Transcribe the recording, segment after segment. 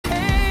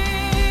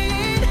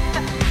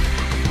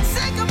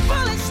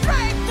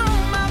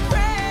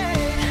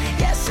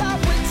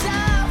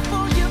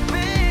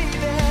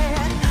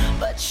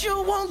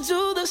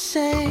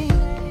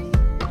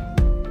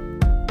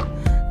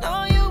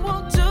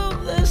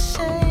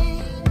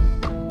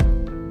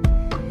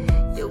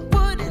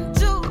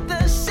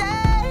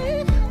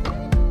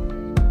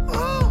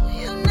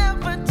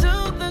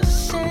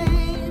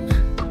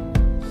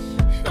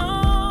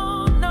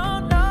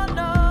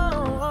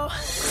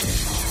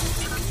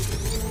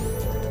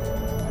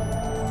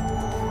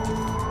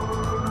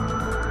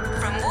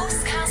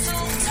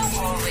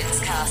For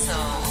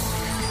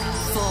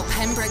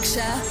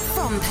Pembrokeshire,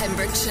 from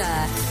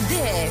Pembrokeshire,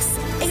 this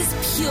is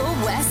Pure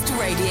West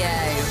Radio.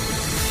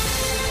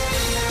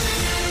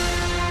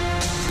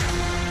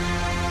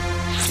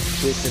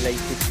 With the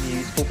latest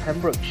news for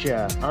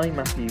Pembrokeshire, I'm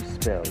Matthew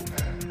Spill.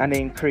 An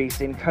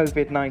increase in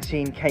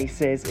COVID-19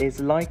 cases is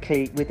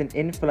likely with an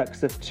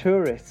influx of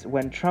tourists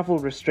when travel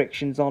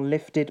restrictions are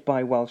lifted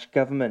by Welsh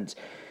Government.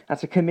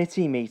 At a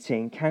committee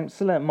meeting,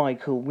 Councillor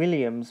Michael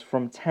Williams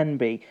from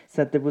Tenby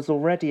said there was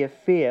already a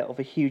fear of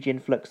a huge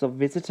influx of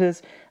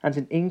visitors and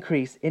an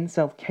increase in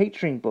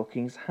self-catering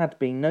bookings had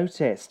been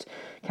noticed.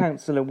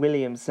 Councillor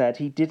Williams said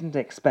he didn't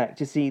expect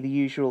to see the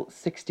usual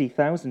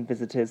 60,000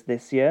 visitors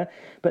this year,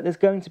 but there's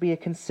going to be a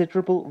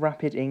considerable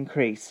rapid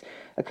increase.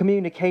 A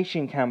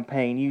communication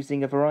campaign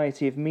using a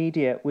variety of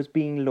media was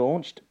being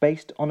launched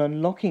based on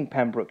unlocking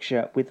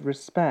Pembrokeshire with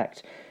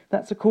respect.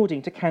 That's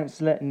according to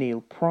Councillor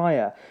Neil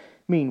Pryor.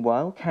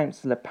 Meanwhile,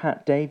 Councillor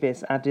Pat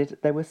Davis added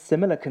there were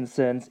similar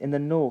concerns in the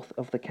north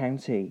of the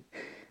county.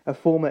 A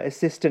former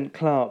assistant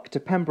clerk to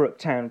Pembroke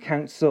Town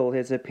Council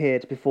has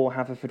appeared before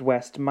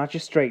Haverfordwest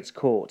Magistrates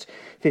Court.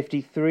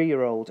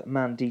 53-year-old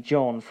Mandy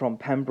John from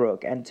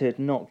Pembroke entered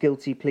not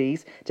guilty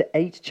pleas to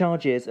 8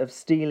 charges of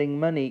stealing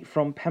money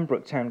from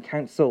Pembroke Town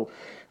Council.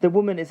 The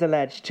woman is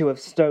alleged to have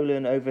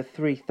stolen over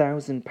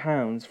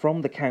 £3,000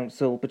 from the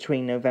council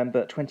between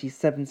November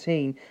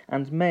 2017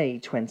 and May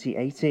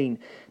 2018.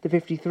 The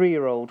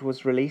 53-year-old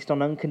was released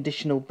on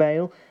unconditional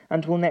bail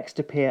and will next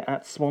appear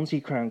at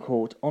Swansea Crown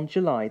Court on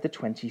July the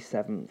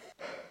 27th.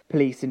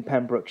 Police in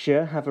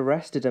Pembrokeshire have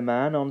arrested a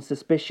man on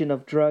suspicion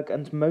of drug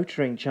and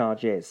motoring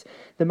charges.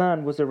 The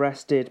man was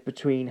arrested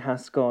between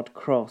Hasgard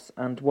Cross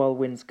and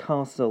Walwyn's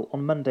Castle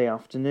on Monday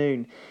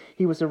afternoon.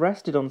 He was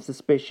arrested on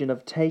suspicion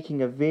of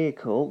taking a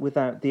vehicle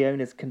without the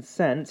owner's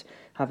consent,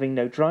 having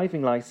no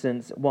driving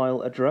licence,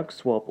 while a drug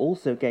swab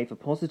also gave a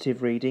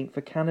positive reading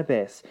for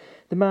cannabis.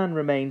 The man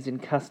remains in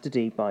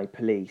custody by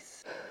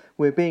police.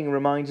 We're being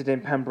reminded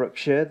in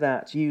Pembrokeshire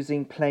that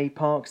using play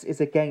parks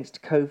is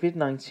against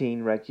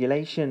COVID-19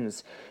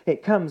 regulations.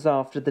 It comes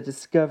after the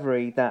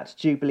discovery that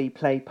Jubilee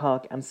Play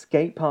Park and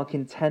Skate Park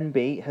in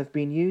Tenby have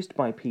been used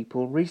by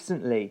people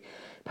recently.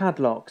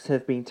 Padlocks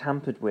have been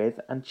tampered with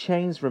and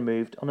chains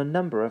removed on a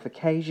number of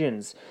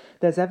occasions.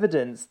 There's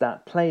evidence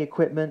that play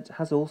equipment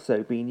has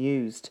also been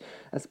used.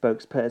 A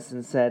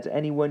spokesperson said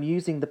anyone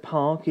using the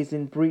park is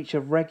in breach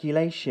of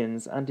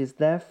regulations and is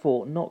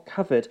therefore not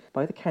covered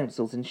by the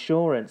council's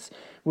insurance.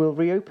 We'll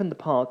reopen the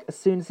park as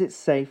soon as it's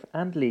safe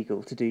and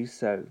legal to do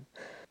so.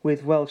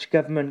 With Welsh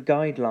Government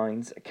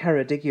guidelines,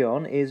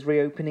 Ceredigion is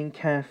reopening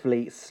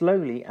carefully,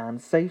 slowly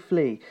and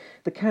safely.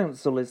 The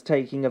council is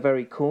taking a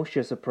very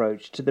cautious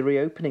approach to the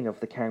reopening of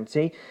the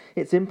county.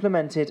 It's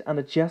implemented an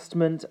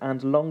adjustment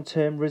and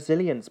long-term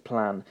resilience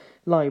plan.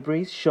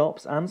 Libraries,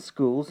 shops and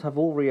schools have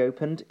all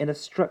reopened in a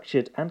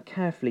structured and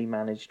carefully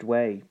managed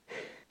way.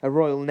 A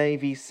Royal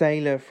Navy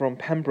sailor from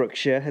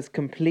Pembrokeshire has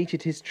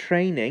completed his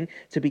training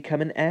to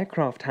become an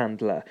aircraft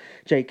handler.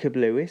 Jacob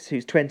Lewis,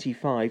 who's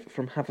 25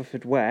 from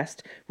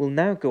Haverfordwest, will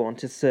now go on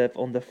to serve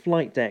on the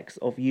flight decks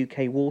of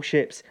UK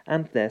warships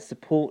and their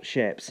support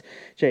ships.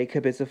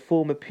 Jacob is a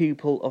former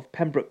pupil of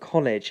Pembroke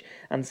College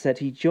and said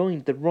he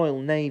joined the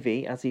Royal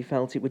Navy as he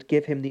felt it would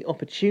give him the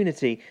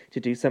opportunity to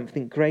do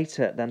something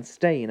greater than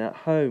staying at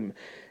home.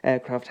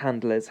 Aircraft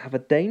handlers have a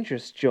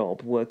dangerous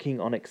job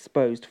working on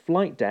exposed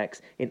flight decks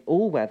in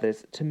all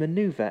weathers to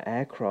manoeuvre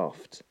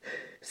aircraft.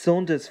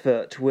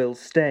 Saundersfoot will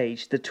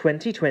stage the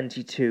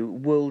 2022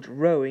 World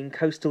Rowing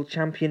Coastal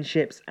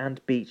Championships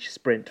and Beach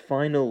Sprint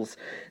Finals.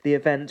 The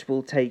event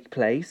will take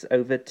place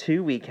over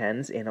 2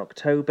 weekends in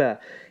October.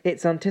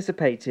 It's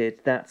anticipated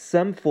that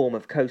some form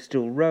of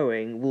coastal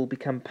rowing will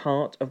become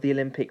part of the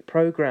Olympic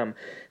programme.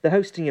 The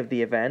hosting of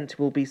the event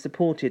will be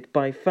supported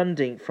by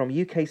funding from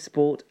UK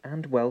Sport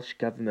and Welsh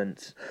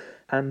Government.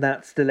 And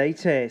that's the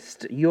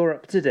latest. You're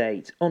up to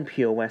date on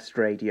Pure West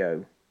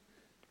Radio.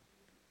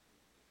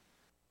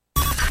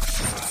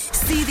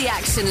 See the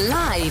action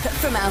live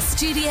from our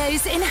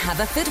studios in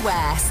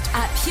Haverfordwest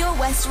at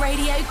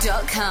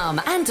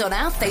purewestradio.com and on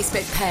our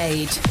Facebook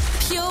page,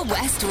 Pure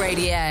West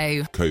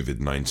Radio.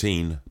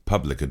 COVID-19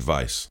 public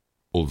advice.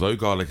 Although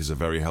garlic is a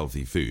very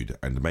healthy food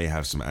and may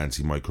have some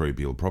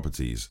antimicrobial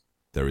properties,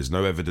 there is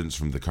no evidence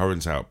from the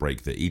current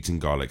outbreak that eating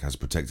garlic has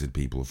protected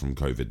people from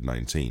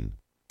COVID-19.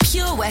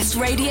 Pure West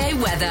Radio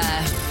weather.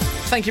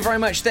 Thank you very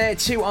much there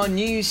to our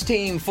news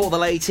team for the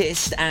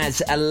latest at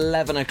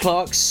 11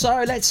 o'clock.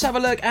 So let's have a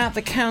look at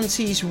the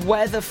county's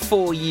weather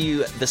for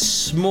you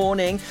this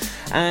morning.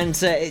 And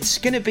it's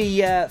going to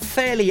be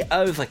fairly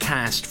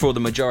overcast for the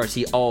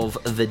majority of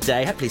the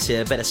day. Hopefully see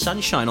a bit of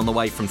sunshine on the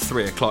way from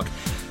 3 o'clock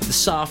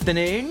this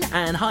afternoon.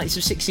 And heights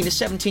of 16 to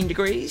 17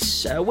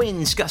 degrees.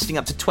 Winds gusting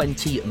up to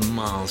 20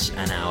 miles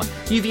an hour.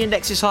 UV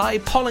index is high.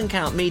 Pollen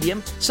count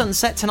medium.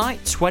 Sunset tonight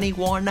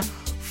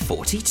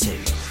 21:42.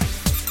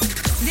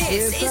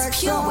 This is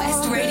Pure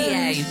West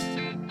Radio.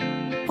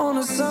 On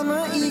a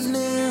summer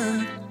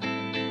evening,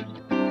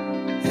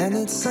 and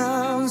it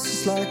sounds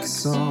just like a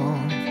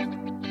song.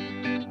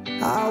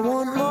 I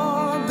want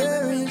more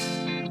berries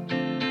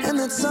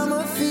that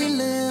summer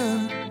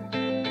feeling.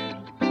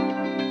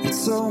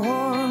 It's so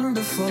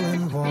wonderful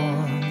and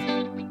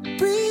warm.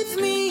 Breathe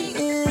me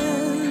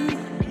in,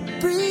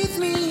 breathe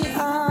me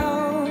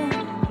out.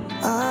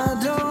 I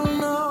don't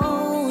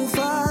know if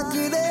I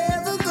could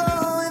ever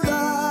go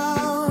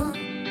without.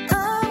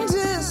 I'm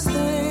just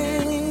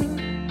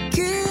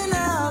thinking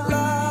out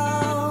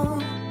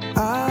loud.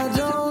 I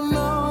don't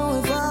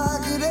know if I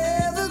could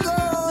ever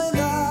go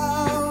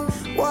without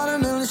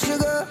watermelon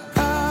sugar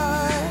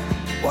high,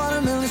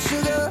 watermelon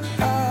sugar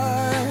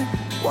high,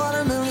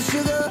 watermelon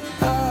sugar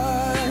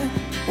high,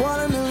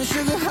 watermelon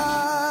sugar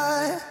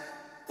high,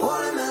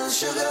 watermelon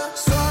sugar.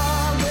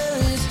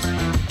 Strawberries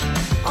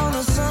on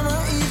a summer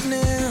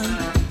evening.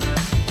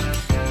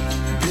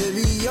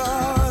 Baby,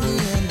 you're the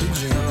end of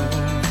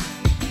June.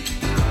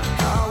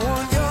 I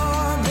want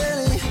your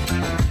belly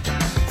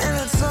and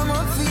that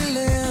summer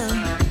feeling.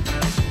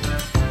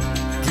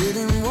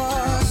 Getting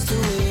washed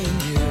away in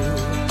you.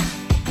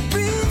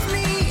 Breathe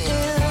me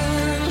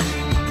in,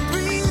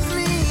 breathe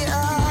me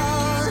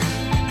out.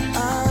 I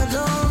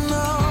don't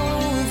know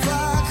if I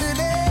could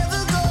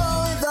ever go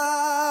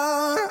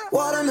without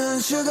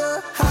watermelon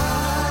sugar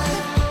high,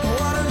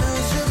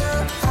 watermelon sugar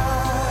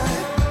high,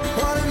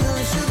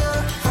 watermelon sugar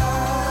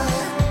high,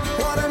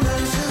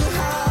 watermelon sugar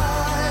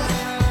high,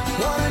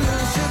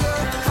 watermelon sugar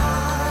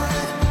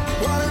high,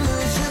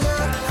 watermelon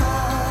sugar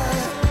high,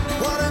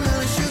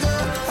 watermelon sugar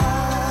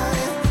high,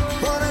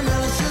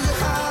 watermelon sugar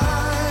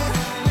high.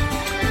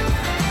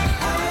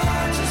 I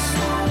just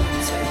wanna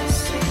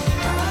taste it.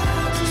 I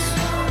just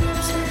wanna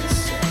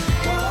taste it.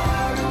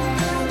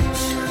 Watermelon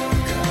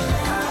sugar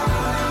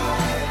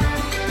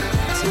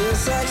high.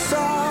 Tastes like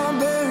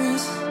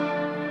strawberries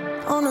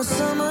on a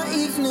summer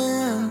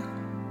evening,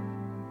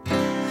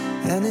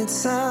 and it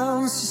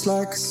sounds just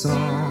like a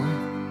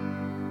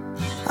song.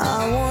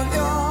 I want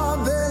your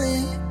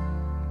belly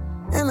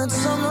and that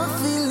summer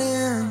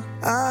feeling.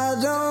 I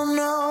don't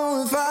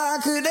know if I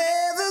could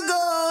ever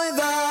go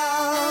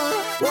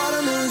without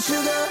watermelon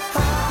sugar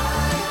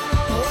high,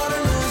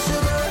 watermelon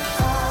sugar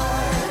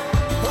high,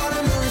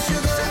 watermelon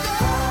sugar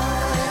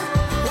high,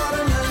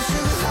 watermelon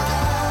sugar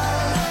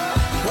high,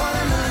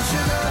 watermelon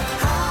sugar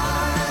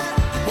high,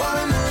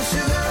 watermelon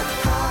sugar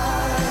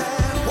high,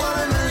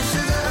 watermelon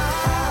sugar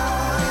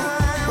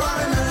high,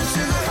 watermelon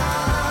sugar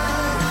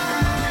high.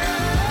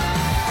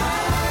 I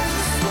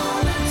just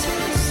wanna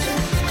taste it.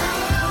 I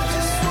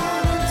just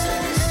wanna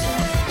taste it.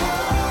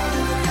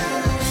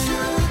 Watermelon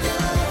sugar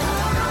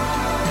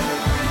high.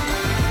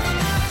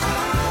 I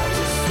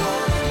just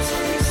wanna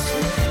taste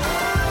it. I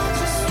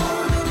just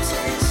wanna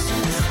taste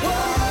it.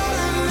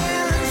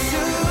 Watermelon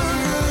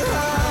sugar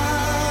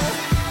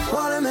high.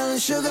 Watermelon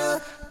sugar.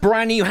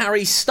 Brand new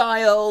Harry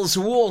Styles,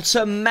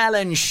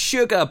 Watermelon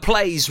Sugar,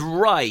 plays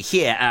right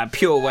here at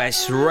Pure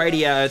West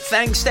Radio.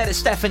 Thanks there to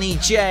Stephanie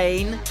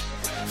Jane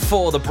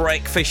for the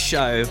breakfast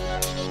show.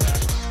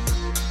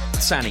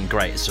 Sounding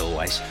great as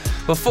always.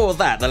 Before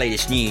that, the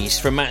latest news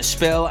from Matt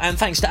Spill, and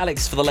thanks to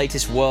Alex for the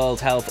latest World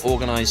Health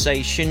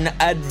Organization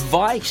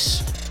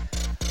advice.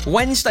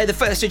 Wednesday, the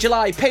 1st of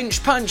July,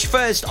 pinch punch,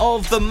 first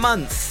of the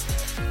month.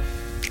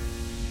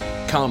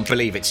 Can't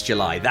believe it's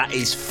July. That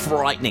is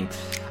frightening.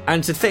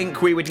 And to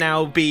think we would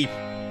now be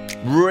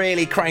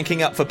really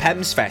cranking up for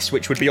PEMS Fest,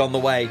 which would be on the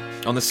way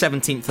on the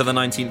 17th to the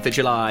 19th of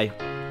July.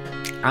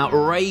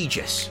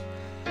 Outrageous.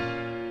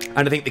 And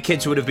I think the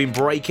kids would have been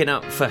breaking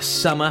up for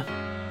summer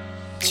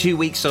 2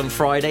 weeks on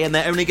Friday, and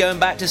they're only going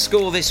back to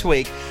school this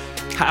week.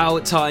 How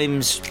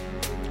times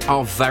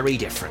are very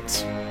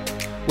different.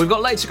 We've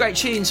got loads of great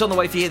tunes on the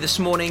way for you this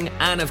morning,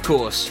 and of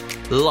course,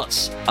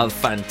 lots of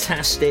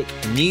fantastic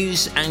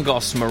news and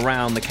gossip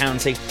around the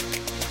county.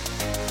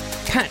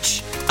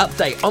 Patch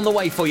update on the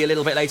way for you a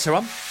little bit later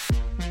on.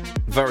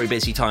 Very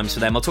busy times for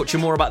them. I'll talk to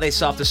you more about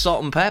this after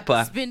Salt and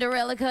Pepper.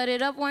 Spinderella cut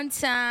it up one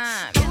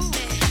time.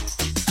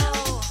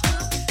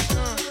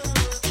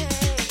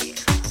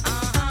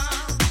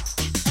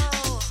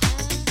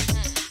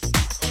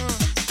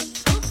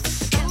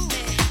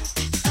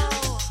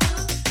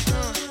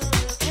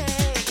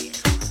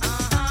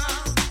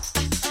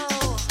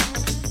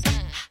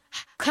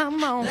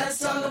 Come on. Let's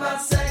talk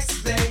about sex,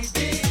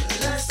 baby.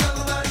 Let's talk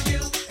about you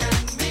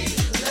and me.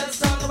 Let's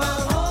talk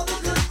about all the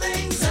good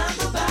things and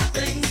the bad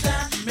things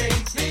that may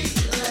be.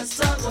 Let's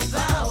talk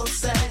about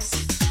sex.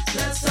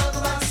 Let's talk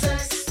about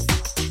sex.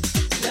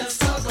 Let's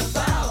talk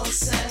about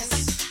sex.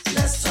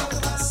 Let's talk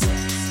about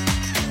sex.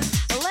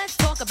 Let's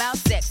talk about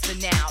sex for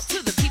now.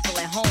 To the people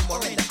at home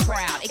or in the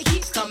crowd, it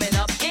keeps coming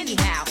up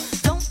anyhow.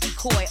 Don't be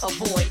coy,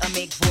 avoid, or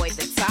make void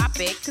the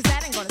topic, cause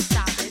that ain't gonna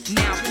stop it.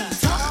 Now we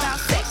talk about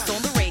sex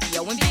on the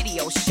radio and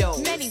video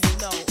shows. Many will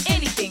know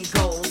anything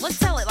goes. Let's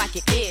tell it like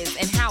it is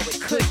and how it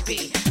could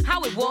be.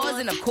 How it was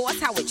and of course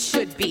how it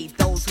should be.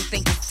 Those who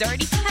think it's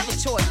dirty have a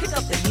choice. Pick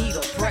up the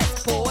needle,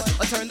 press pause,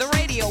 or turn the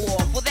radio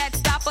off. Will that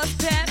stop us,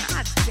 Pen?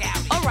 I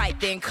doubt it. Alright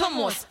then, come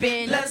on,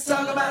 spin. Let's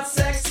talk about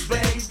sex,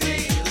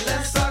 baby.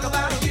 Let's talk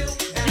about you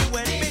and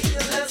me.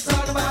 Let's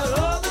talk about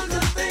all the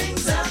good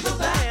things and the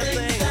bad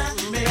things that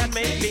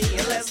may be.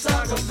 Let's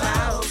talk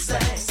about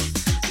sex.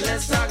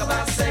 Let's talk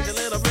about sex.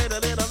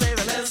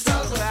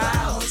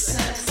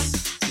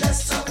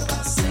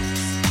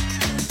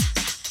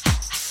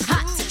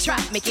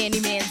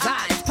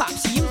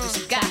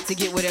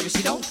 whatever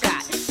she don't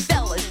got.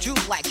 Fellas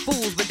droop like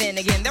fools, but then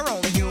again, they're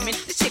only human.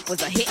 The chick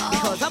was a hit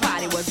because her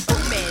body was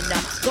booming.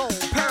 Gold,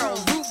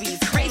 pearl, rubies,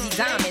 crazy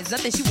diamonds.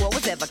 Nothing she wore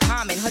was ever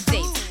common. Her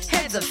dates,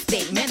 heads of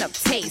state, men of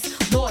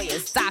taste,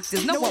 lawyers,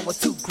 doctors. No one was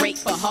too great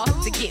for her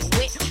to get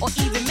with or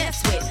even mess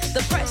with.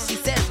 The press, she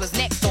says, was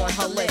next on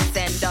her list.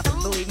 And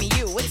believe me,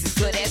 it's as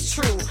good as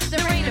true.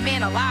 There ain't a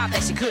man alive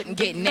that she couldn't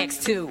get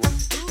next to.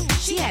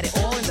 She had it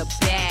all in the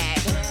bag,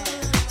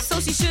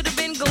 so she should have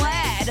been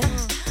glad.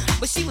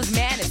 But she was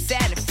mad and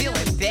sad and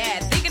feeling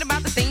bad, thinking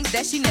about the things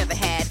that she never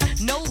had.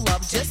 No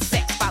love, just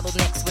sex. Followed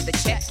next with the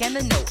check and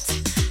the note.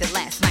 That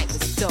last night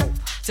was dope,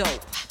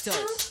 dope,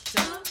 dope,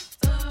 dope.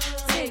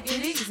 Take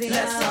it easy.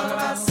 Let's talk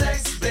about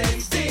sex,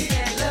 baby.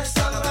 Let's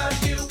talk about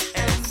you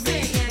and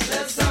me.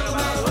 Let's talk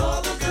about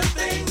all the good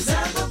things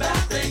and the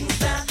bad things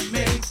that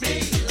make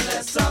me.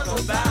 Let's talk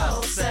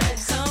about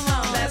sex. Come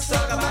on. Let's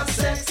talk about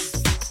sex.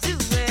 Do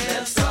it.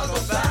 Let's talk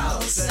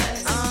about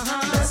sex.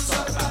 Let's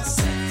talk about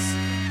sex.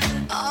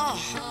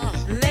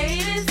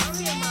 Ladies,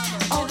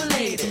 all the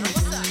ladies,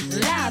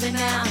 louder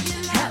now,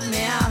 help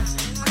me out.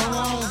 Come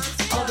on,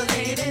 all the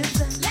ladies.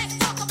 Let's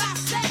talk about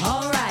sex.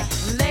 All right,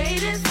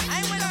 ladies,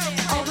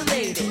 all the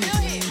ladies,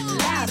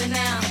 louder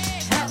now,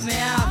 help me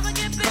out.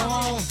 Come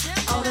on,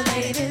 all the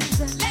ladies.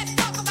 Let's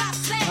talk about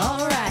sex.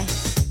 All right.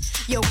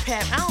 Yo,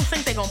 Pep, I don't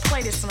think they're gonna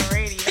play this on the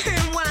radio.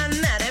 Why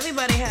not?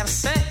 Everybody have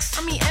sex.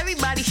 I mean,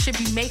 everybody should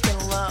be making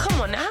love. Come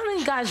on, now, how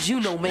many guys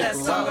you know make Let's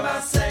love? talk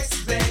about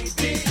sex,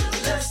 baby.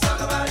 Let's talk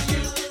about you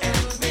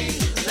and me.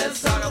 Let's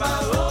talk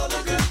about all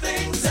the good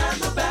things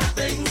and the bad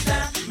things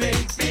that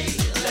make me.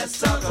 Let's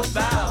talk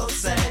about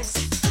sex.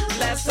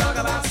 Let's talk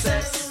about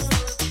sex.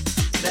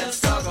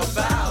 Let's talk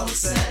about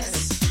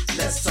sex.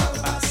 Let's talk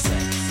about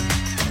sex.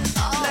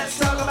 Let's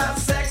talk about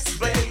sex,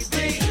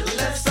 baby.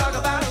 Let's talk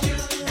about you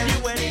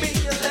and me.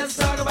 Let's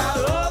talk about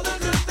all the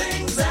good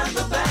things and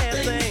the bad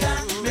things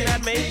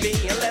that make me.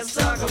 Let's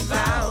talk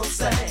about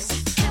sex.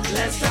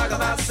 Let's talk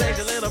about sex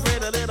a little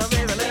bit, baby.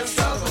 Let's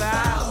talk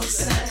about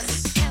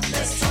sex.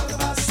 Let's talk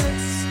about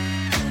sex.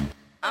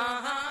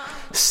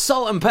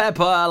 Salt and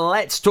Pepper,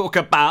 let's talk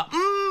about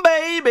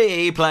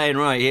Baby, playing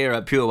right here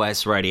at Pure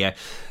West Radio.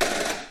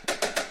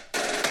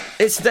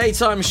 It's a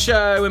daytime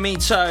show with me,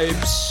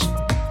 Tobes.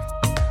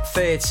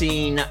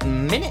 13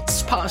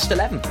 minutes past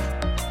 11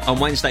 on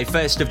Wednesday,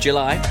 1st of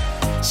July.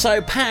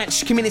 So,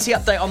 Patch, community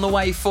update on the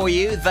way for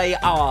you. They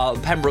are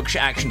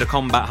Pembrokeshire Action to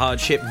Combat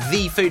Hardship,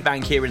 the food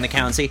bank here in the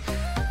county.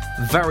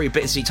 Very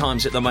busy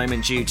times at the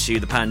moment due to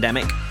the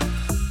pandemic.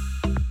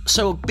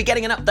 So we'll be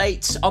getting an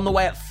update on the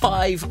way at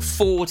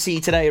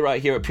 5:40 today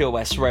right here at Pure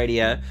West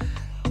Radio.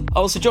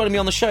 Also joining me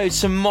on the show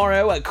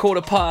tomorrow at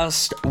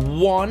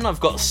 1:15, I've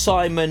got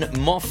Simon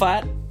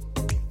Moffat.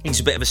 He's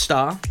a bit of a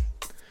star,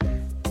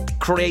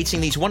 creating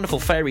these wonderful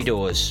fairy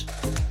doors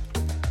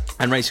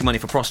and raising money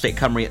for Prostate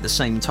Cymru at the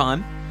same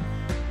time.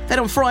 Then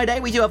on Friday,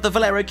 we do have the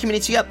Valero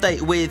Community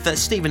Update with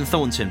Stephen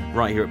Thornton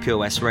right here at Pure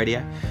West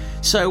Radio.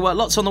 So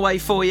lots on the way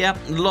for you,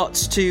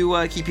 lots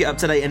to keep you up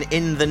to date and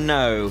in the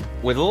know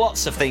with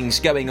lots of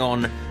things going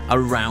on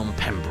around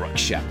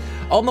Pembrokeshire.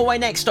 On the way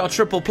next, our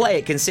triple play.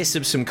 It consists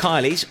of some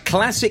Kylies,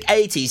 classic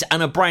 80s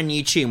and a brand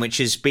new tune which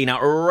has been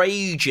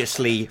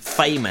outrageously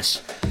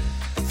famous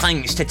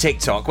thanks to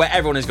TikTok, where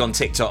everyone has gone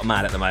TikTok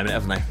mad at the moment,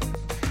 haven't they?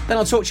 Then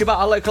I'll talk to you about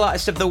our local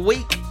artist of the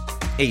week.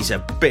 He's a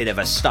bit of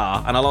a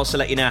star, and I'll also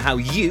let you know how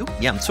you,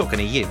 I'm talking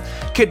to you,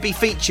 could be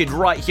featured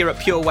right here at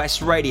Pure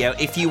West Radio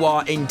if you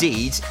are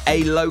indeed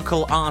a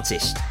local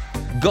artist.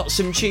 Got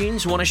some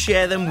tunes, want to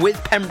share them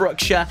with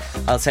Pembrokeshire?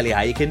 I'll tell you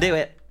how you can do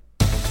it.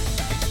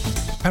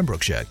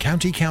 Pembrokeshire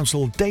County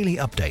Council daily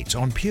updates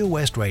on Pure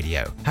West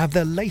Radio have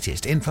the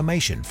latest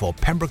information for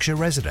Pembrokeshire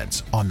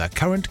residents on the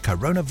current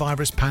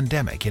coronavirus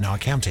pandemic in our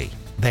county.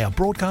 They are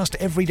broadcast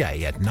every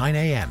day at 9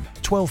 a.m,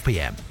 12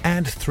 p.m,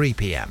 and 3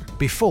 p.m.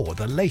 before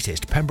the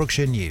latest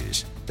Pembrokeshire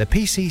news. The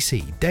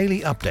PCC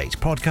Daily Update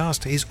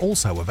podcast is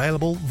also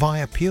available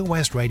via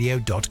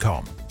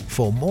purewestradio.com.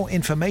 For more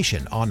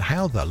information on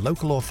how the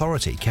local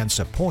authority can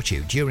support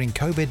you during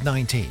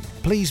COVID-19,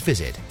 please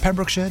visit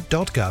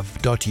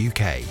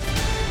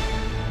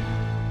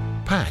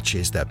pembrokeshire.gov.uk. Patch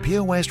is the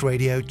Pure West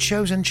Radio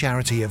chosen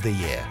charity of the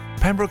year.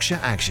 Pembrokeshire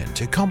Action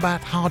to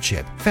Combat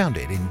Hardship,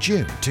 founded in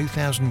June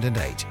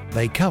 2008.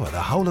 They cover the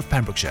whole of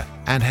Pembrokeshire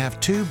and have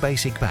 2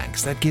 basic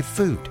banks that give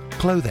food,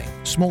 clothing,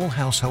 small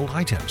household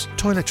items,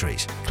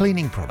 toiletries,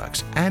 cleaning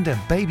products, and a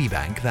baby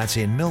bank that's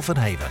in Milford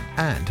Haven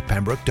and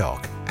Pembroke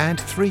Dock, and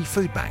 3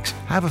 food banks,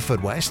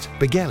 Haverfordwest,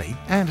 Begelly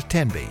and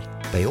Tenby.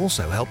 They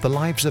also help the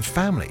lives of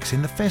families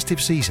in the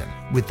festive season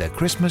with their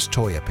Christmas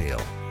toy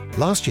appeal.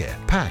 Last year,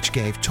 Patch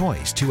gave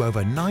toys to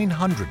over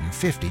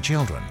 950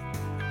 children.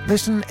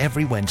 Listen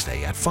every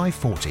Wednesday at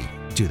 5:40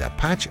 to the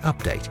Patch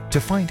Update to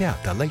find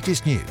out the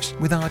latest news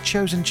with our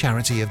chosen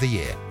charity of the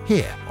year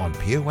here on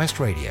Pure West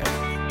Radio.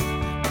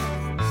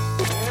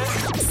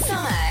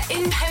 Summer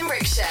in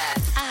Pembrokeshire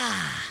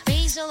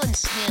Basil and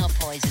snail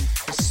poison.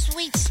 The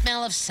sweet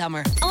smell of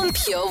summer. on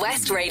Pure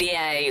West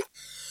Radio.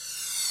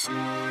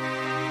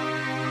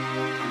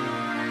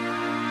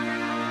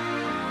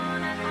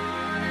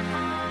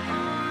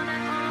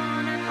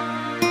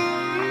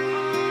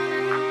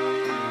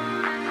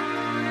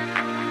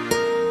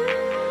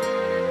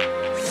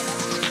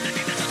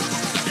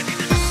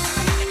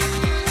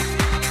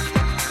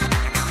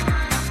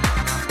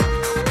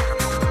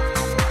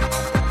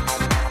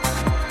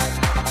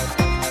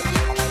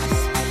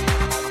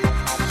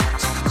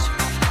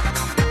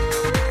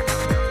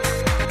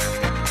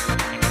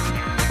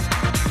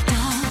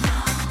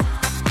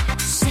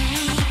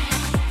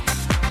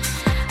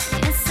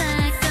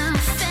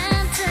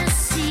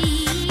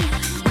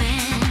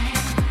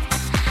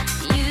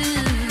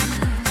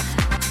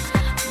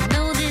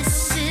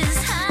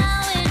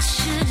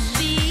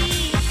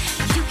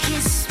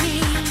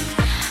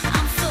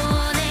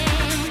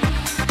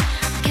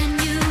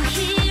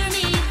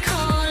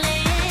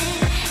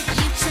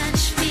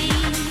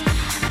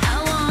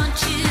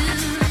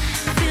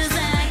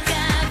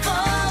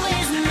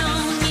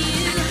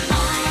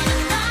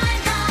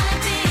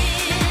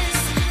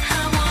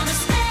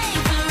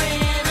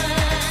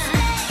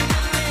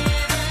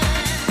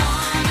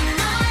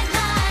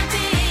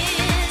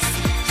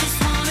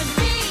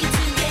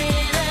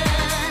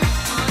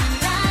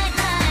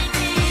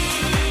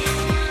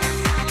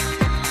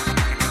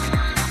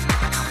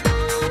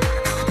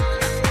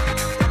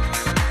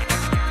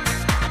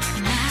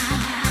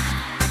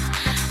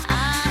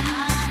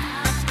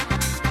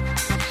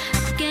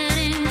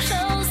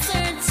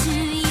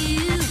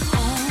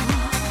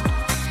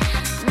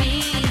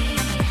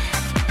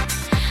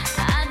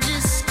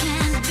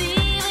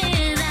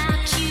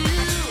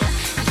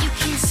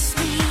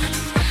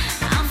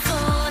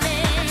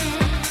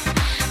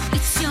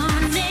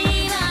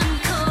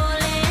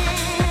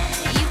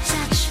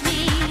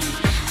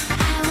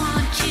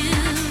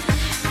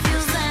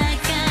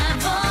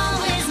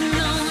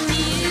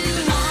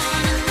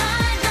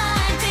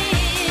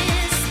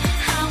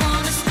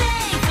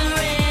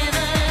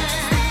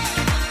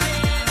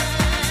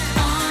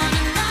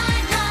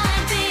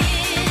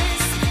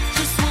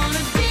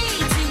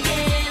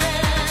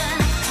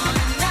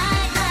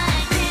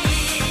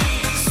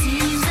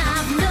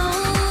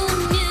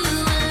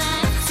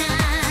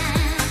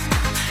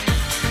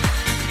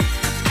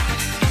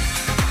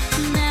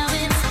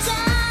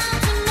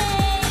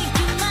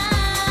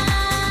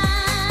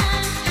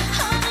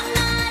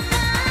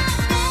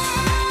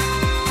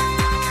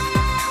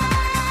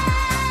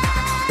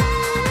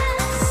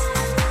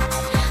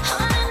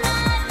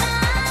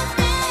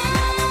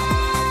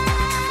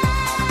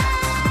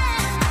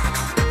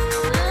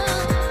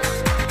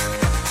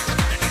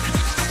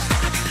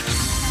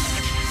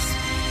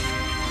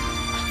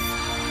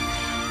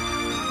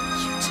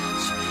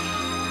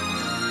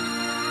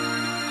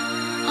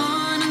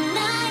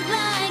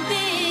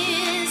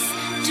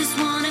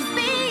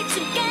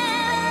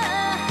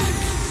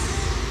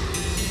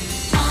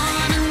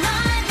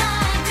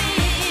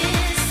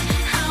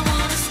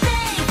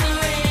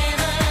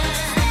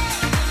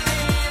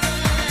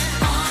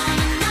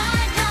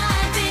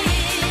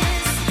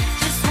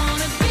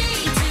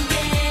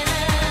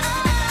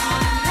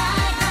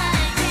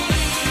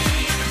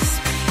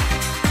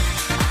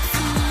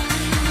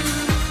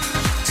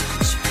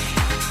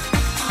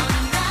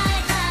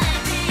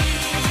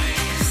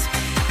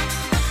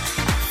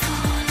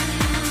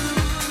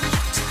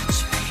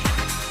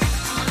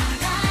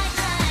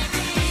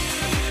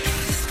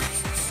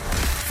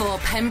 For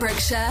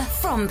Pembrokeshire,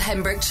 from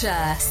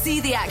Pembrokeshire.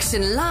 See the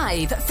action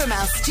live from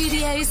our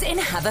studios in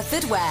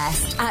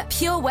Haverfordwest at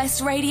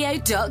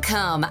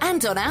purewestradio.com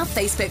and on our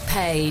Facebook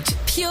page,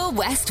 Pure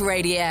West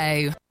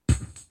Radio.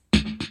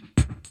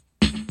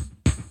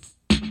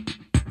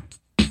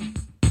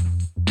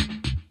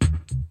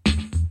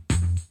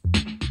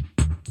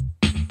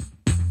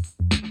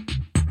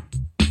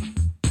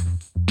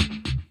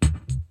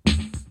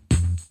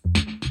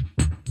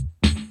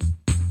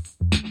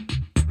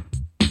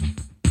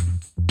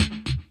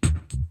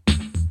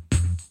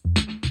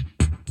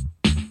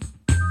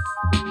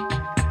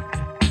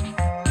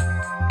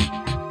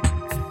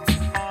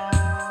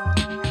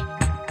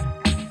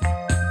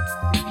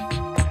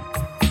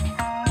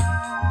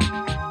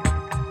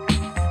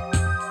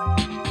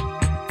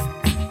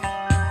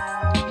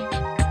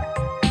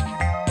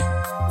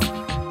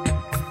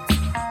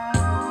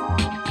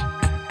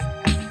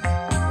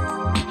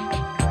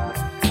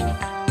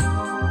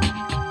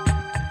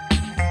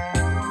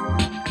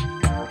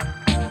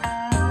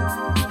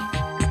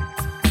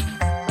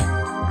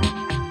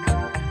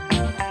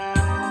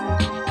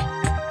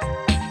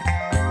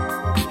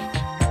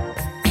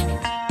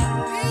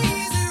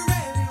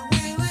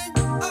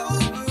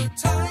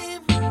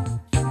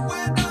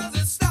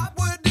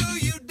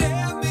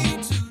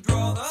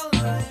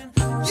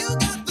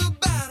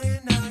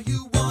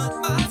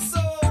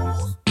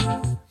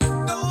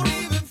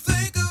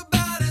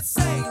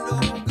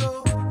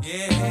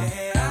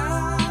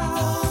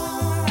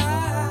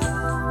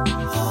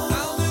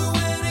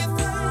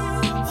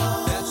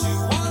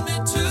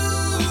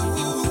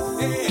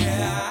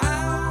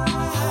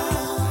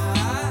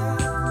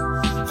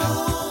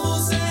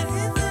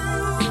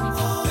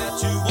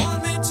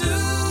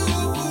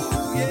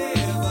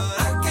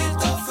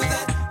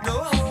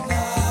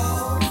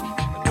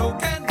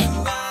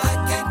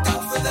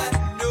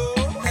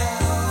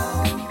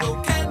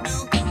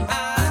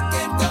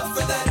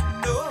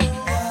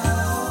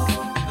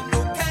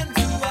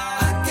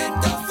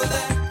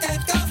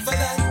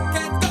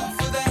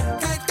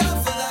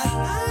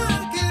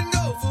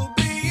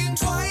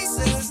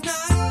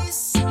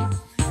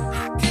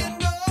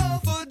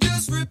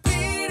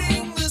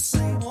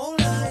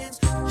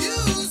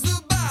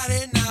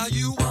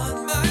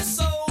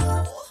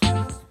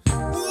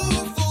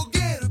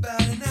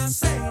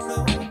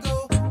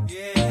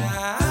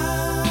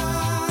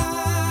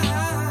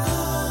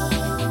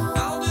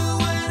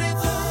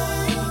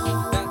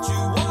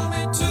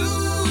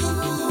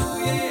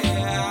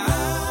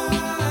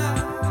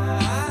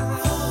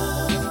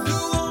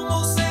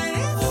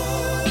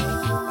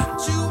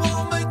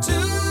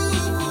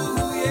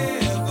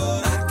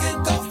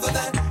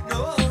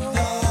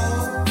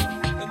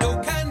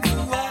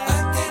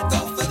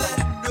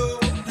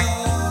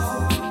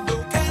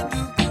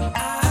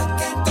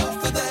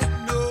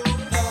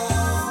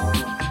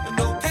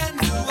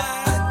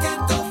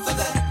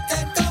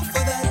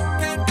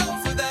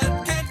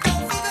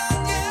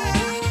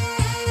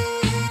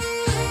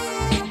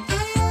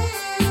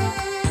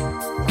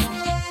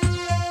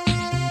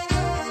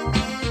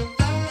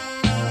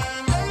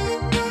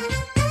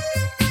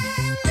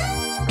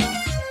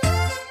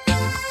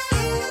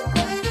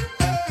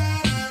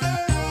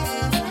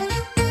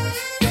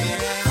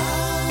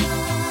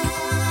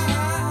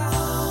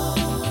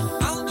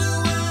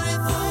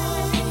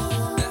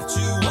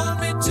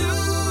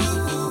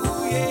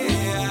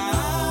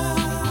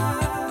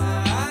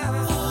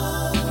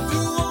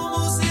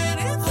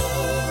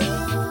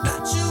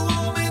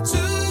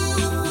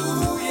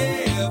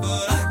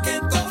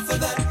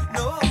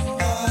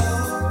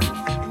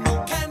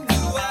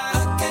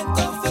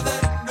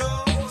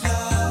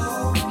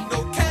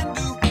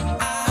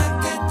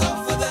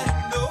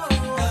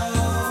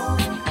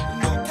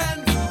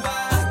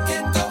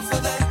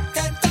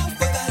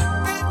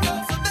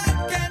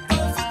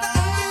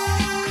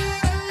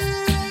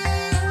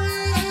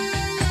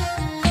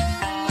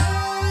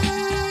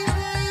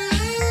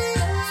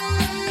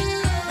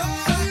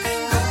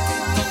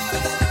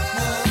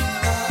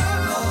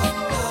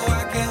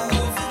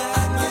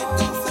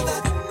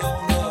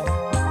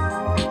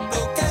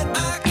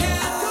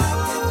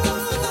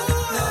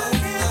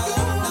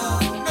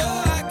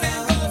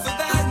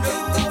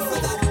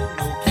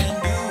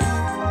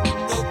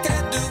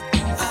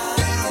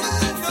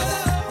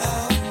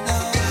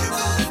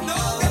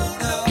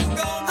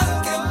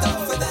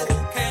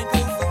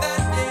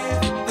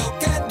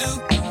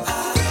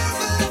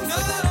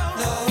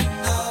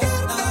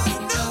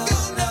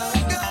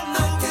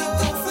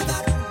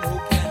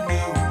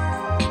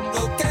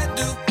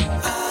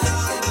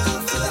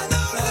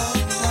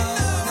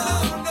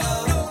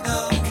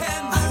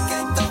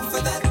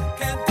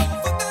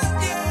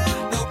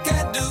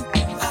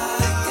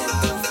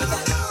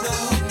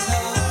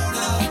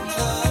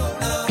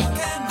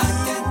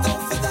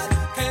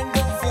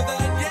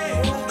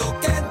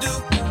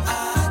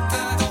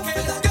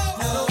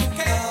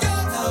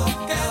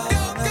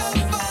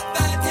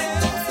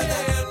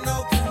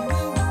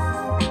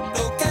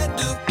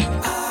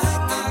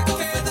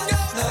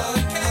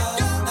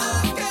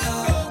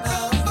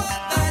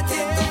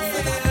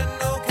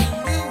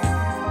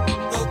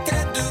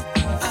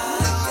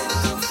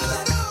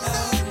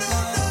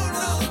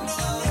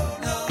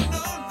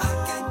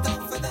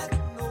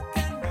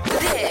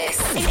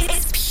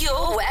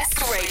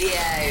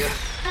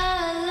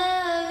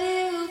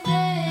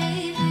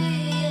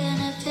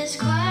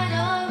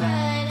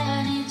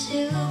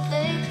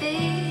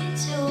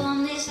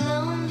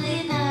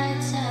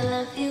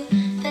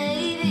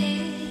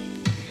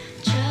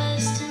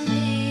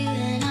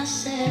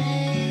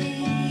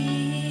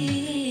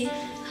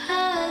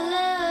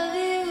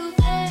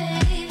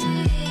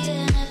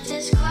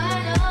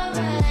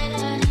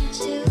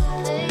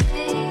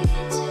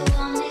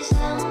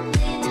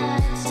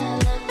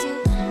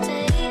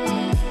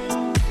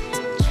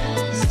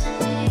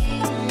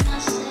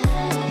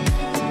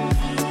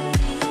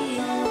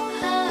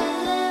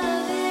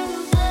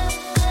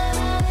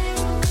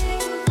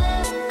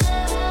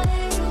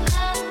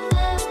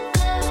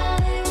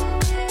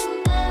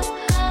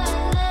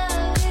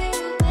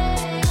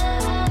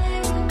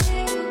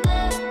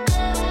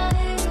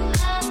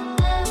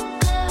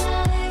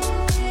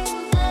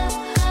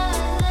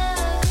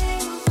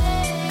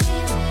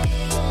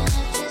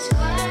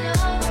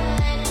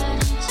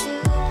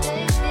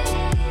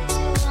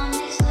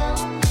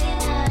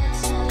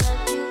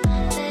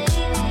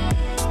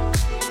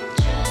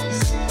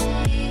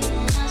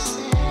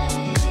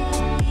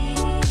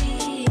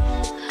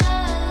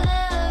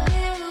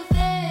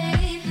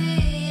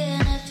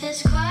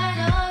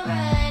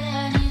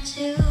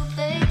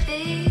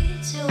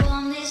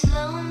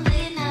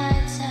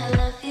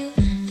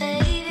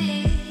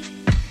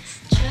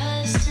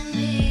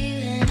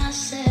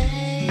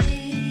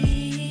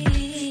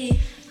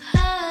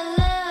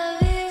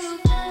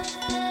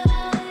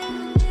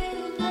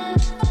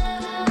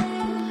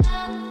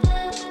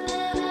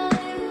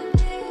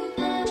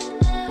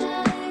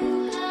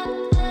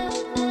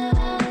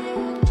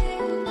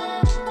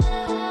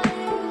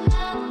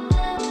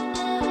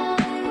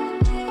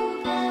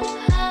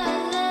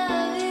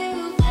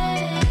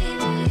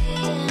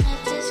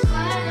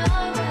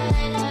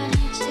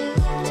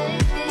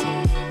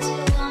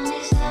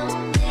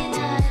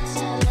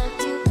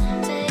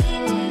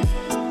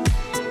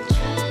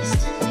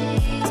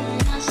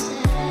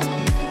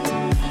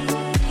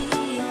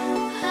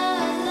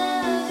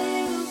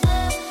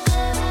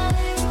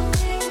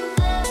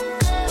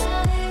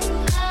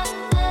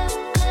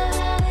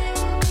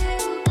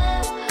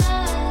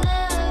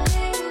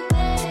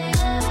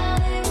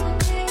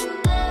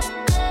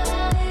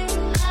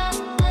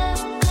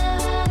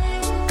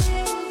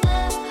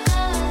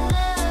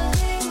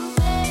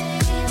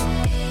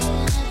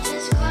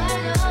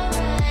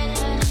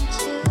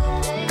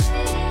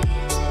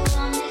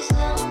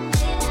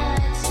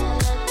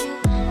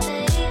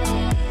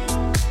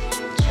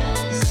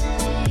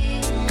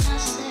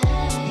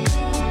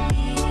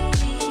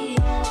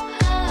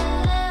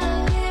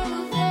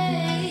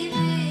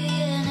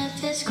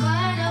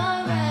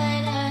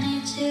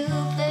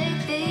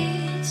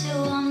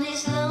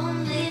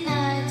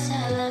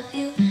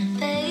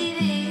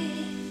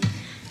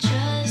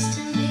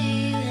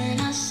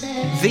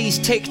 These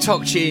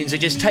TikTok tunes are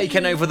just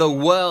taking over the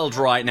world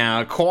right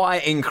now.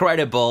 Quite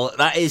incredible.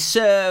 That is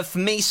Surf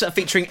Misa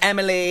featuring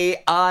Emily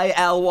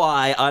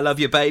ILY. I Love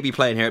Your Baby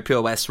playing here at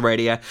Pure West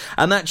Radio.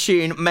 And that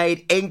tune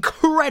made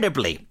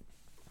incredibly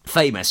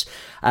famous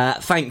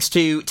thanks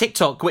to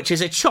TikTok, which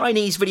is a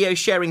Chinese video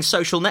sharing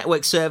social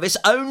network service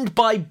owned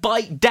by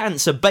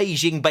ByteDance, a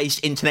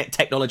Beijing-based internet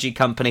technology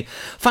company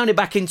founded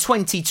back in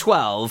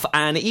 2012,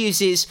 and it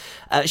uses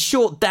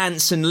short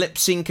dance and lip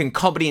sync and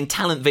comedy and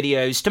talent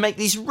videos to make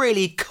these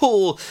really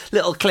cool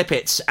little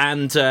clippets.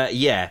 And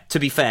yeah, to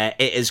be fair,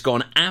 it has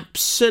gone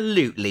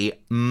absolutely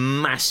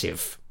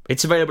massive.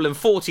 It's available in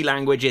 40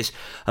 languages,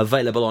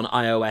 available on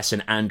iOS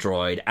and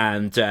Android,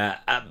 and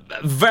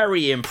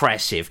very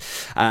impressive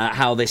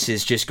how this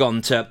has just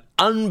gone to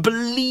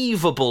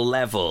unbelievable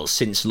levels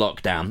since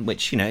lockdown,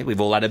 which, you know, we've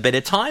all had a bit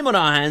of time on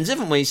our hands,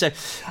 haven't we? So,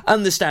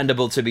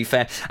 understandable, to be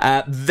fair.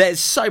 There's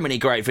so many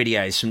great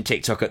videos from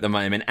TikTok at the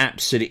moment,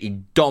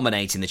 absolutely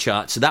dominating the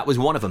charts. So that was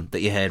one of them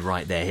that you heard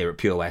right there here at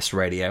Pure West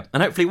Radio.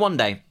 And hopefully one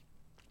day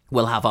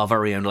we'll have our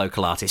very own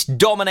local artist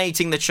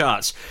dominating the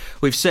charts.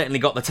 We've certainly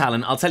got the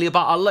talent. I'll tell you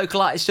about our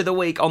local artist of the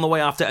week on the way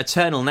after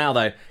Eternal. Now,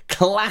 though,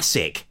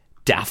 classic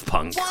Daft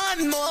Punk.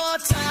 One more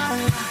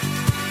time.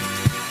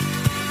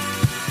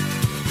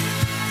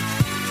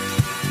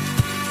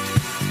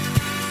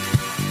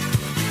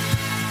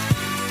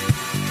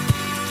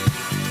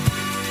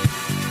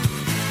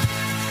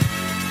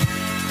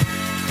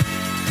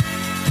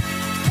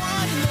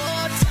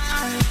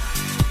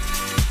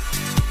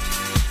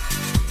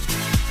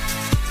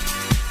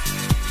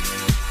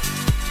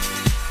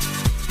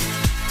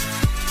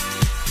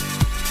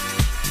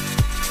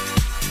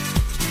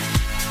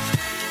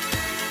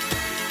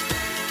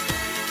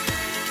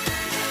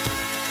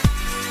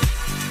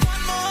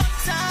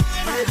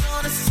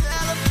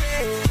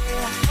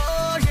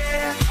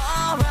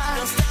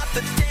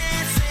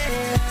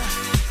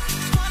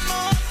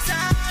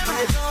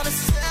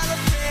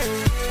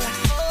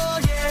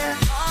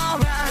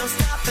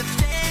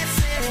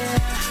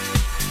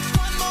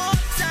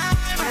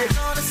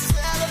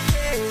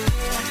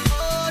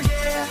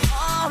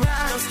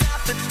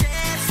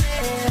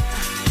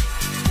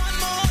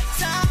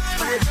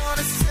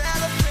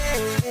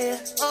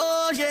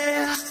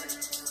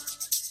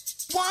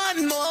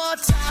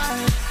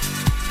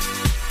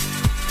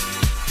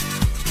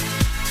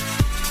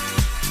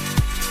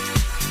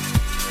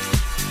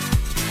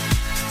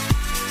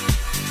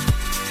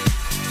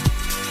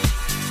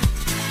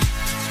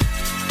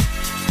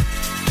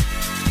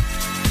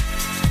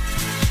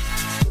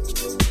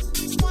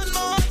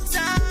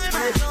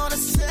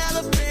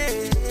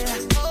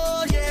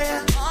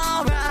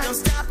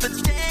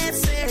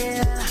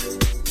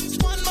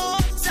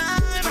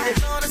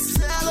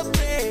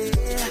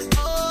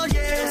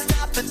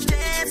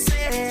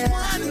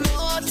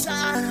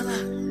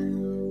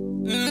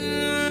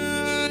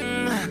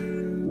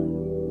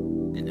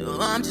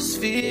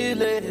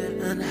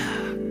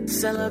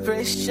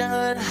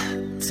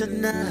 Celebration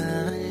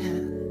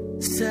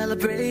tonight.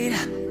 Celebrate.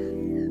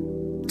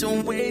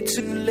 Don't wait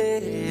too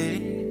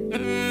late.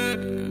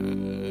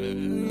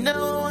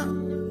 No,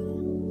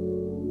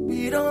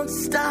 we don't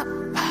stop.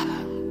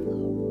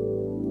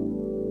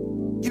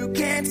 You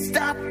can't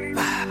stop.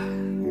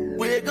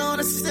 We're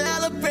gonna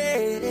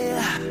celebrate.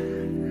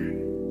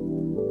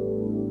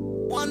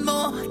 One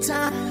more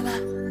time.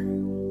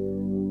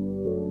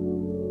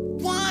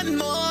 One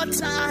more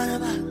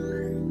time.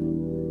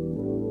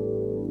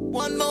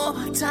 One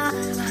more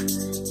time,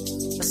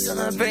 a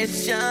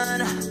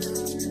celebration.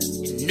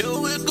 You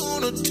know we're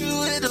gonna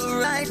do it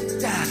right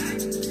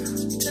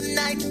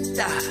tonight.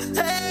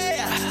 Hey,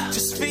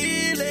 just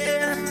feel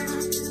it.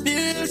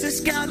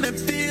 Music's got me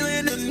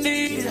feeling the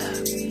need.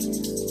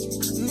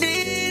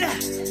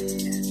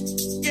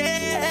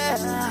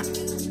 Yeah,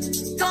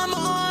 come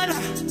on.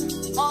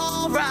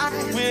 All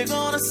right, we're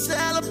gonna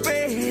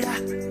celebrate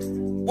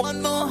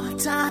one more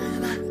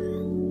time.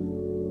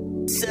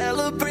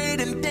 Celebrate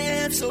and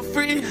dance so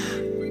free.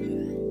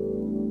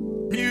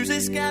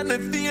 Music's got me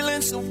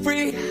feeling so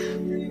free.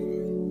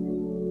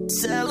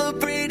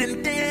 Celebrate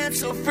and dance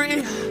so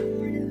free.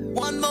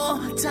 One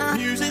more time.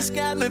 Music's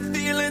got me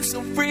feeling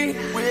so free.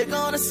 We're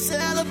gonna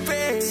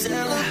celebrate.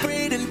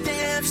 Celebrate and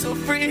dance so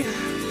free.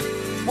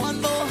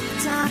 One more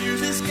time.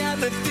 Music's got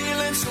me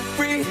feeling so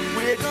free.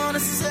 We're gonna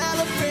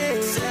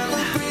celebrate.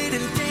 Celebrate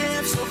and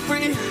dance so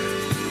free.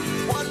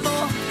 One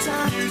more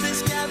time.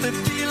 Music's got me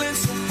feeling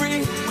so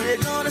free. We're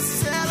gonna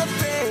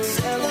celebrate.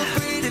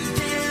 Celebrate and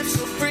dance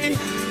so free.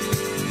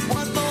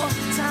 One more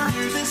time.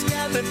 Music's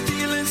got me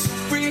feeling so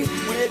free.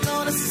 We're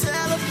gonna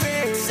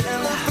celebrate.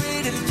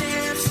 Celebrate and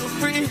dance so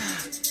free.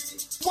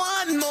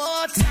 One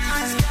more time.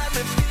 Music's got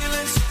me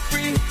feeling so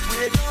free.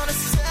 We're gonna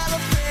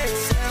celebrate.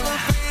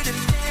 Celebrate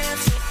and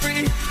dance so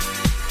free.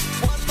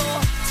 One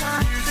more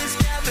time. Music's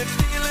got me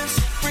feeling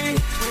so free.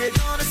 We're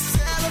gonna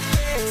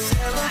celebrate.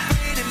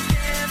 Celebrate and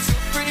dance so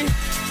free.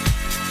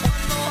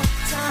 One more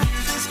time.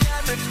 Music's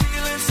got me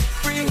feeling so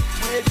free.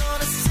 We're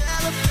gonna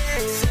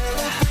celebrate.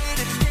 Celebrate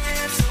and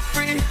dance so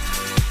free.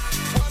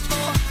 One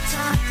more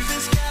time.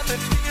 Music's got me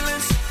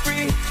feeling so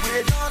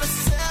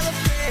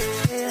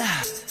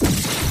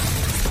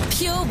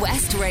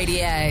West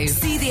Radio.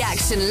 See the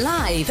action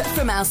live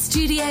from our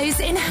studios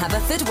in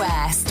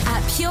Haverfordwest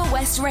at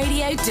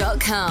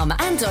purewestradio.com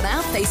and on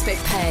our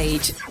Facebook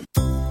page.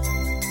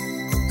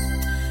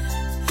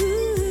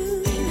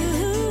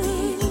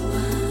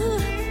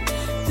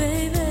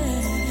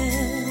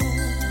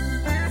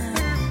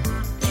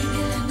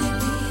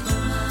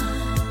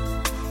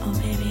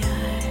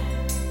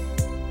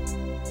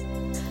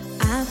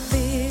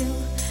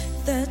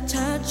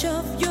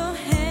 Of your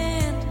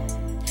hand,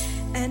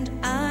 and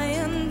I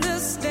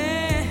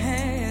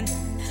understand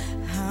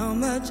how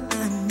much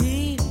I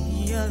need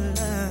your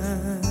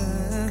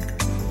love.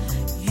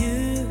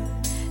 You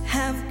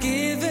have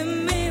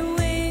given me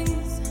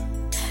wings,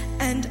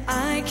 and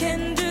I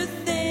can do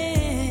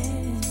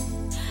things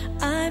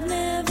I've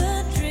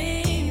never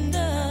dreamed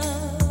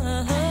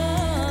of.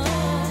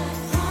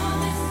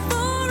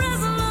 For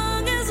as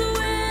long as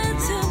we're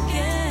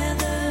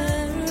together,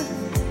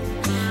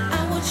 I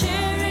will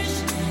cherish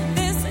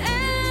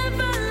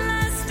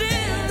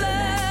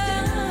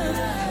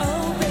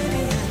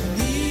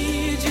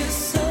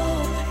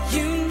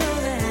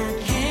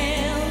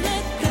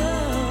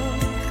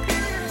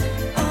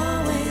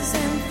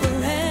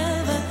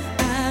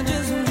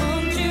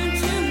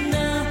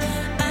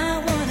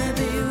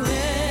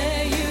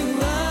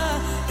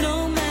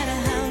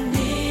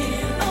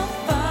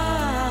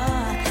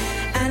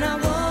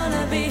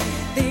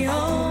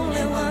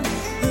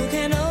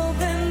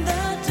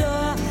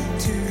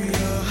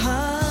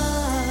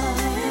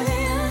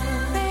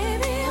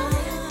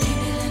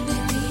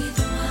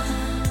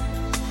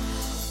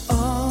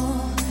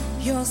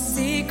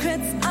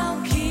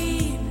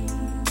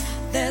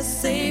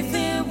safe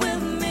here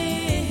with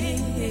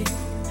me.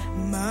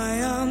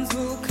 My arms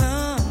will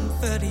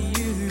comfort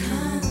you.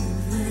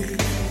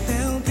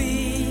 There'll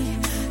be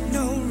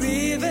no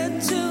river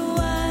too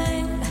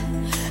wide,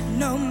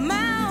 no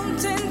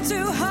mountain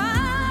too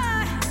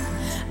high.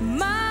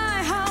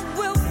 My heart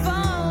will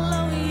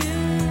follow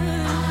you.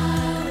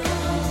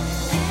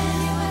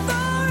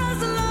 For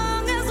as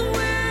long as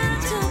we're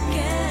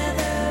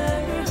together,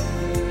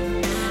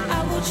 I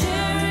will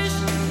cherish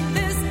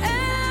this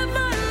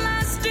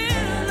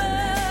everlasting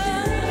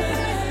love.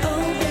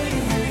 Oh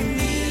baby, I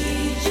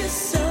need you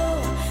so.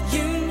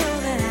 You know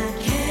that I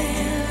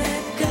can't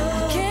let go.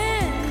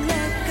 Can't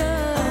let go.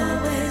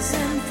 Always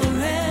and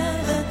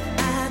forever.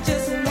 I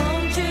just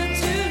want you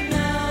to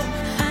know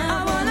I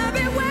wanna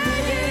be where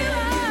you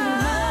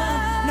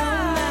are, no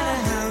matter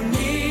how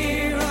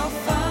near or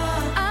far.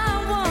 I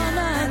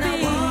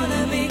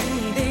wanna be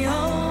the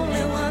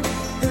only one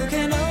who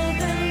can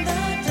open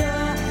the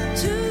door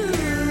to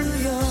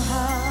your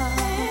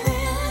heart.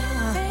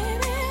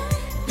 Baby,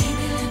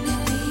 let me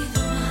be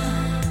the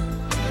one.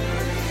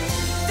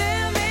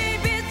 There may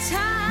be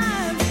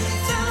times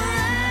the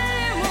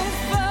rain will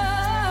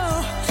fall,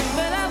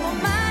 but I won't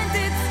mind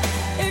it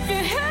if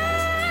you're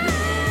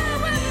here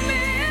with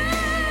me.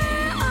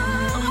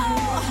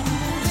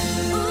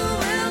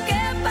 We'll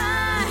get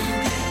by,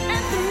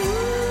 and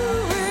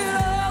through it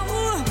all,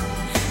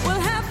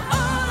 we'll have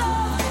all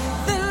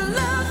of the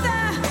love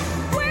that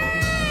we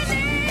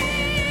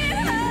need.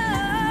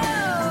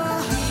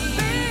 Oh,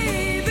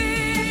 baby.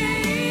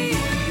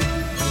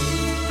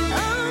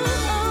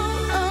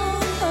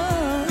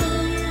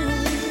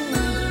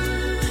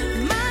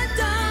 My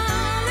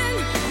darling.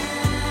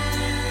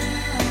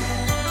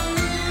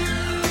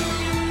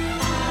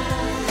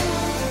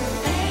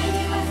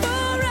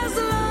 For as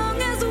long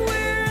as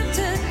we're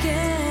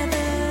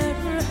together,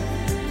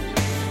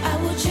 I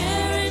will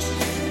cherish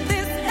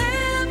this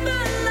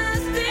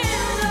everlasting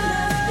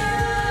love.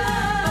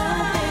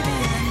 Oh baby,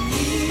 I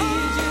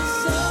need you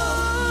so.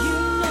 You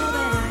know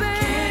that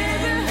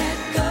I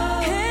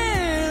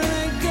can't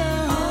let go.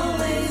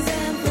 Always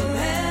and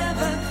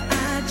forever.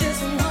 I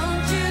just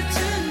want you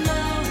to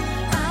know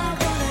I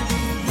wanna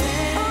be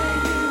where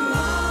you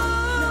are,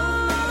 no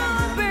matter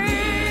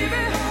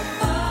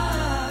how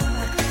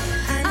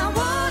and I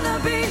wanna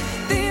be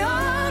the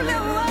only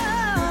one.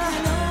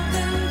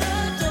 Open the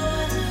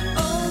door.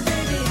 Oh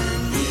baby, I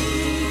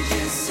need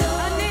you so.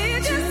 I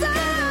need you so.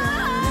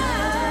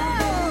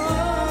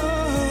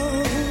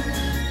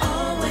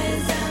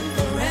 Always and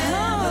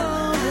forever.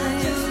 I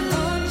just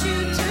want you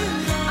to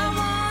know I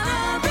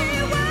wanna be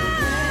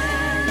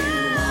where you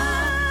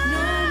are,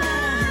 no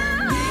matter how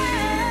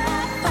near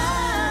or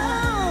far.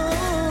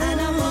 And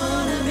I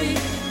wanna be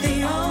the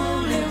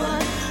only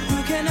one who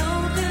can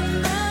open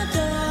the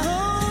door.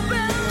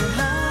 Open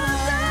the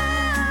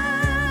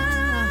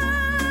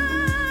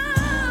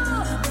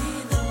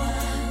door.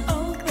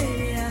 Oh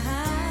baby,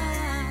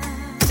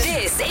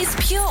 This is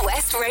Pure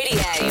West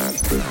Radio.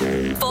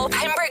 For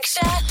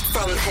Pembrokeshire,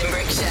 from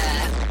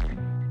Pembrokeshire.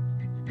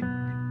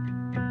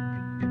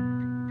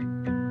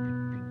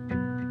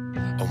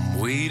 I'm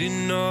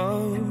waiting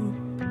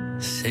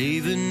up,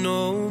 saving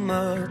all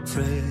my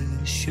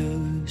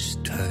precious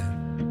time,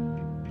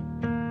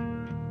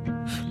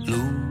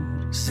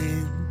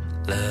 losing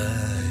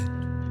light.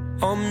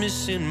 I'm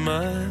missing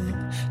my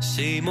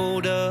same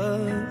old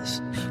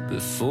us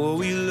before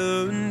we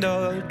learned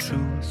our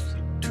truth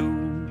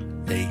too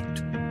late.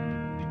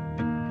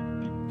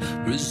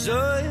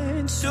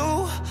 Resigned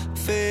to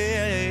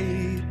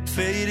fade,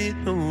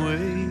 fading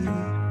away.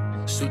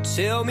 So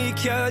tell me,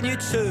 can you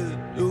turn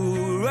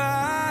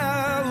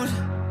around?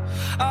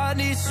 I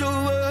need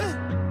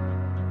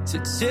someone to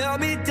tear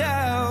me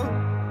down.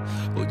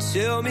 Oh,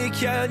 tell me,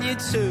 can you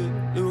turn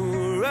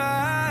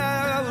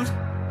around?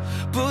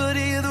 But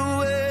either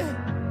way,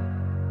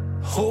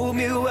 hold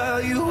me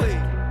while you wait.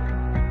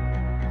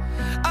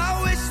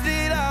 I wish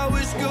that I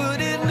was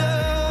good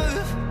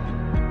enough.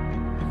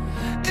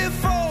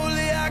 If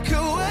only I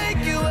could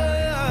wake you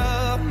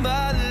up.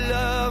 My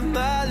love,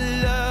 my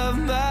love,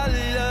 my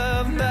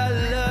love, my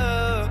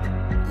love.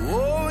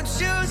 Won't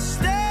you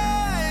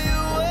stay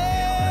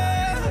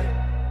away?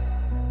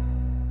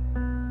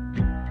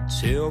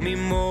 Tell me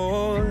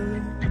more.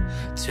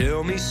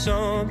 Tell me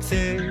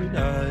something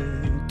I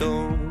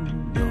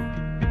don't know.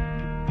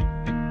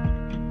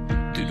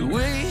 Did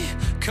we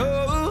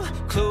come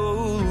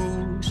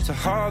close to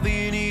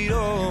having it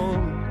all?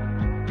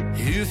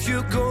 If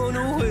you're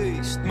gonna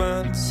waste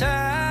my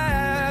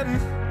time,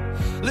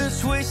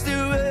 let's waste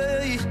it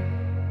right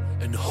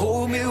and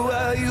hold me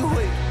while you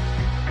wait.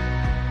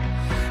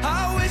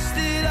 I wish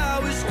that I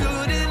was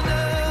good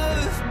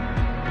enough.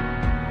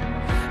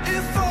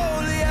 If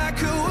only I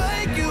could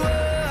wake you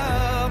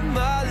up.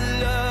 My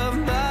love,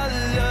 my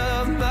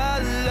love, my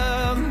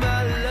love,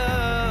 my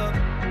love.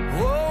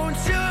 Won't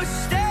you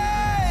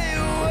stay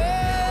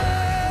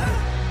away?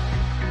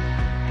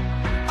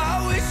 I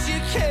wish you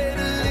cared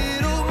a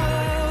little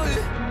more.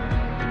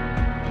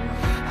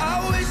 I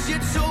wish you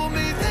told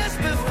me this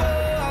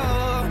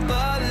before.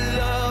 My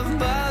love,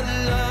 my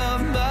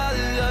love, my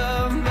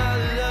love, my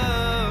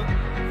love.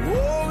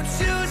 Won't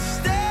you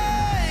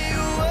stay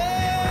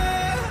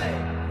away?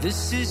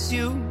 This is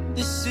you,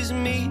 this is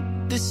me,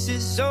 this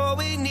is all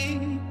we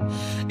need.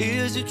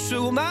 Is it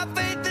true? My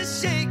faith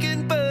is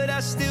shaken, but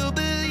I still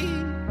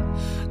believe.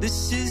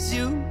 This is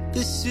you,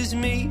 this is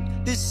me,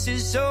 this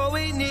is all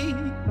we need.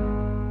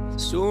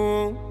 So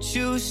won't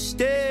you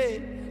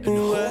stay and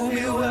hold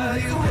me while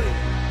you wait?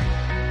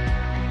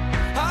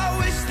 I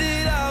wish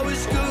that I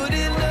was good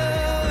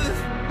enough.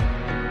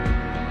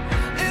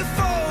 If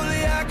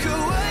only I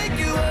could wake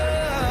you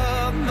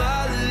up.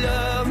 My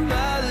love,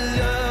 my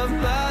love,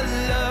 my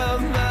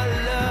love, my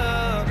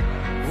love.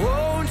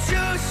 Won't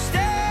you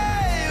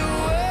stay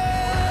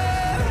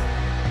away?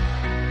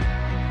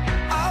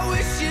 I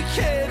wish you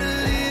cared a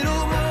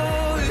little more.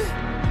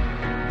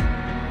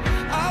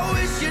 I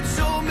wish you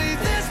told me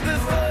this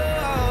before.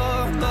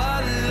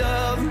 My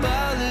love,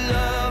 my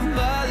love,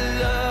 my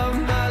love,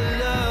 my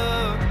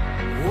love.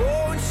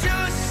 Won't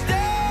you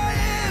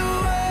stay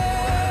away?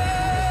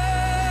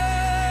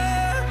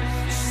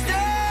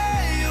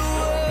 Stay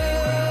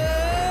away.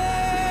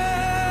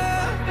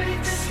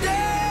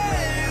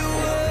 Stay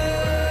away.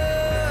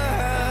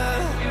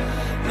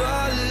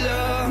 My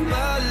love,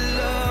 my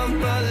love,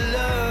 my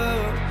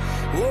love.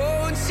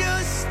 Won't you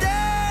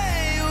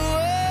stay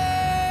away?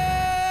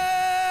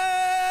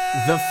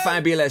 The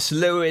fabulous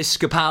Lewis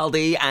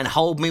Capaldi and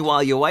Hold Me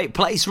While You Wait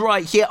plays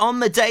right here on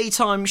the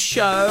daytime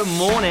show.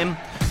 Morning,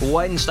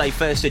 Wednesday,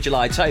 1st of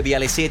July. Toby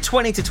Ellis here,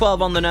 20 to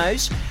 12 on the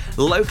nose.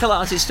 Local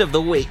Artist of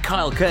the Week,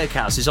 Kyle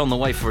Kirkhouse, is on the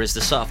way for us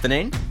this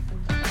afternoon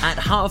at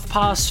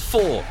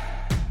 4:30.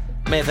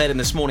 May have heard him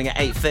this morning at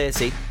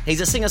 8:30.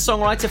 He's a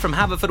singer-songwriter from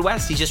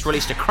Haverfordwest. He's just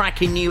released a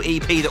cracking new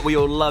EP that we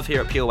all love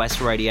here at Pure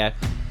West Radio.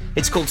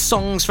 It's called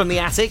Songs from the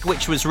Attic,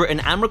 which was written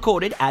and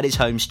recorded at his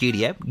home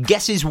studio.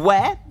 Guesses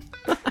where?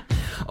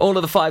 All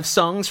of the 5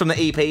 songs from the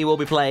EP will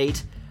be played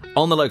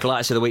on the Local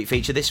Artist of the Week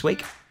feature this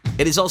week.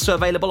 It is also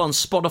available on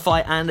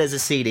Spotify and as a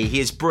CD. He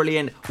is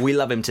brilliant. We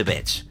love him to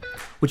bits.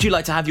 Would you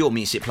like to have your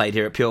music played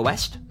here at Pure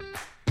West?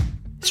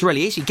 It's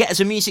really easy. Get us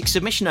a music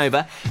submission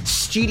over,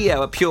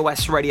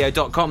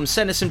 studio@purewestradio.com.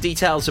 Send us some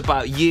details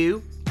about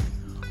you,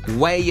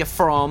 where you're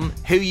from,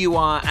 who you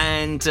are,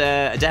 and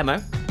a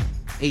demo.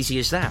 Easy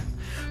as that.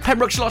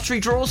 Pembrokeshire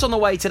Lottery draws on the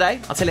way today.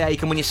 I'll tell you how you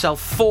can win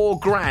yourself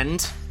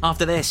 £4,000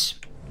 after this.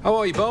 How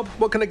are you, Bob?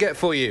 What can I get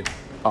for you?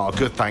 Oh,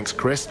 good, thanks,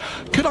 Chris.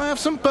 Could I have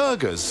some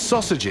burgers,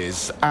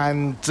 sausages,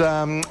 and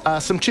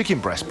some chicken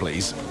breast,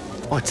 please?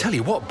 Oh, I tell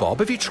you what, Bob,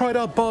 have you tried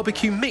our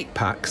barbecue meat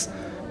packs?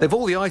 They've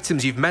all the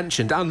items you've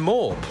mentioned and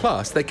more.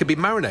 Plus, they can be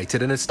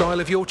marinated in a style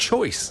of your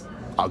choice.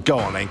 Oh, go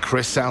on then,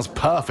 Chris. Sounds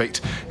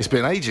perfect. It's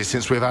been ages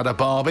since we've had a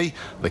barbie.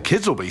 The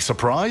kids will be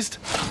surprised.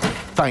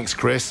 Thanks,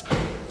 Chris.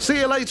 See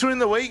you later in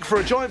the week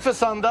for a joint for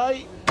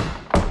Sunday.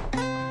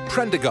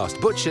 Prendergast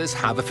Butchers,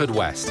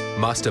 Haverfordwest.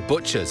 Master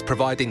Butchers,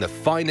 providing the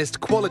finest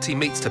quality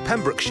meats to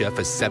Pembrokeshire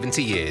for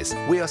 70 years.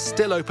 We are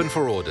still open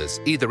for orders,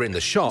 either in the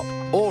shop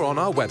or on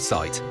our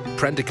website,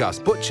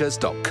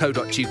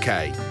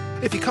 prendergastbutchers.co.uk.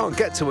 If you can't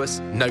get to us,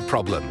 no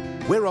problem.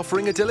 We're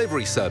offering a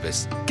delivery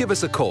service. Give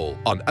us a call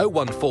on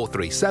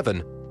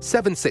 01437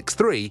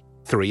 763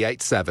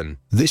 387.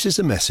 This is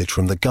a message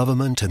from the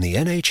government and the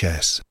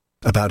NHS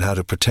about how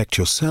to protect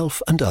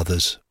yourself and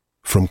others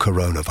from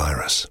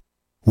coronavirus.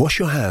 Wash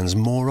your hands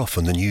more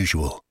often than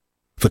usual,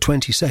 for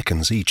 20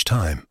 seconds each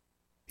time.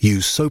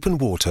 Use soap and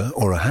water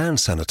or a hand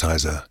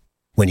sanitizer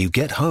when you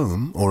get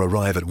home or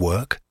arrive at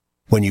work,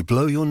 when you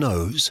blow your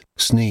nose,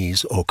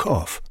 sneeze or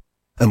cough,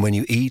 and when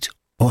you eat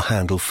or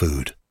handle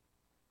food.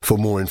 For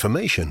more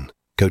information,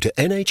 go to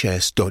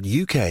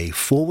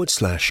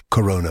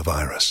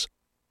nhs.uk/coronavirus.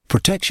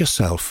 Protect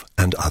yourself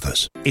and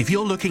others. If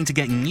you're looking to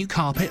get new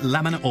carpet,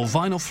 laminate or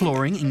vinyl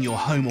flooring in your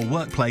home or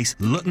workplace,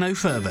 look no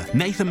further.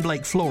 Nathan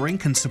Blake Flooring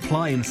can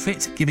supply and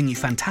fit, giving you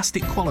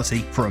fantastic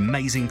quality for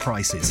amazing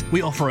prices.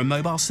 We offer a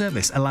mobile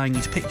service allowing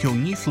you to pick your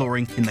new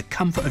flooring in the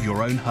comfort of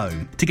your own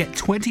home. To get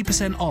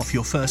 20% off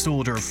your first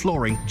order of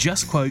flooring,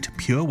 just quote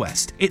Pure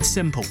West. It's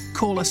simple.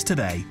 Call us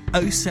today,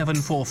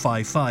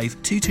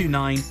 07455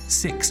 229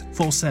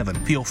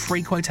 647 for your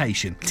free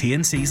quotation.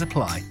 T&Cs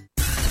apply.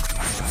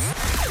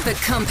 For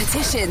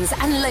competitions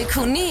and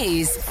local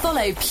news,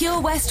 follow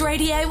Pure West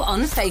Radio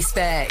on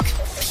Facebook.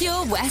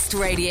 Pure West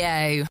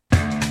Radio.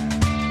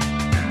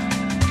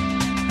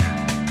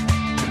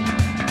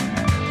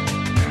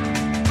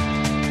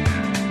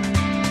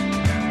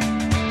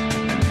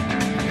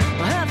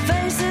 Her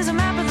face is a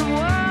map of the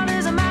world,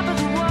 is a map of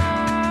the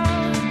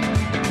world.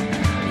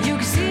 You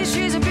can see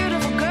she's a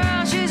beautiful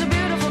girl, she's a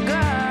beautiful girl.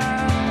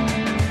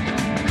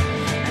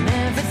 And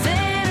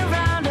everything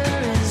around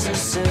her is a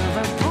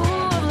silver pool.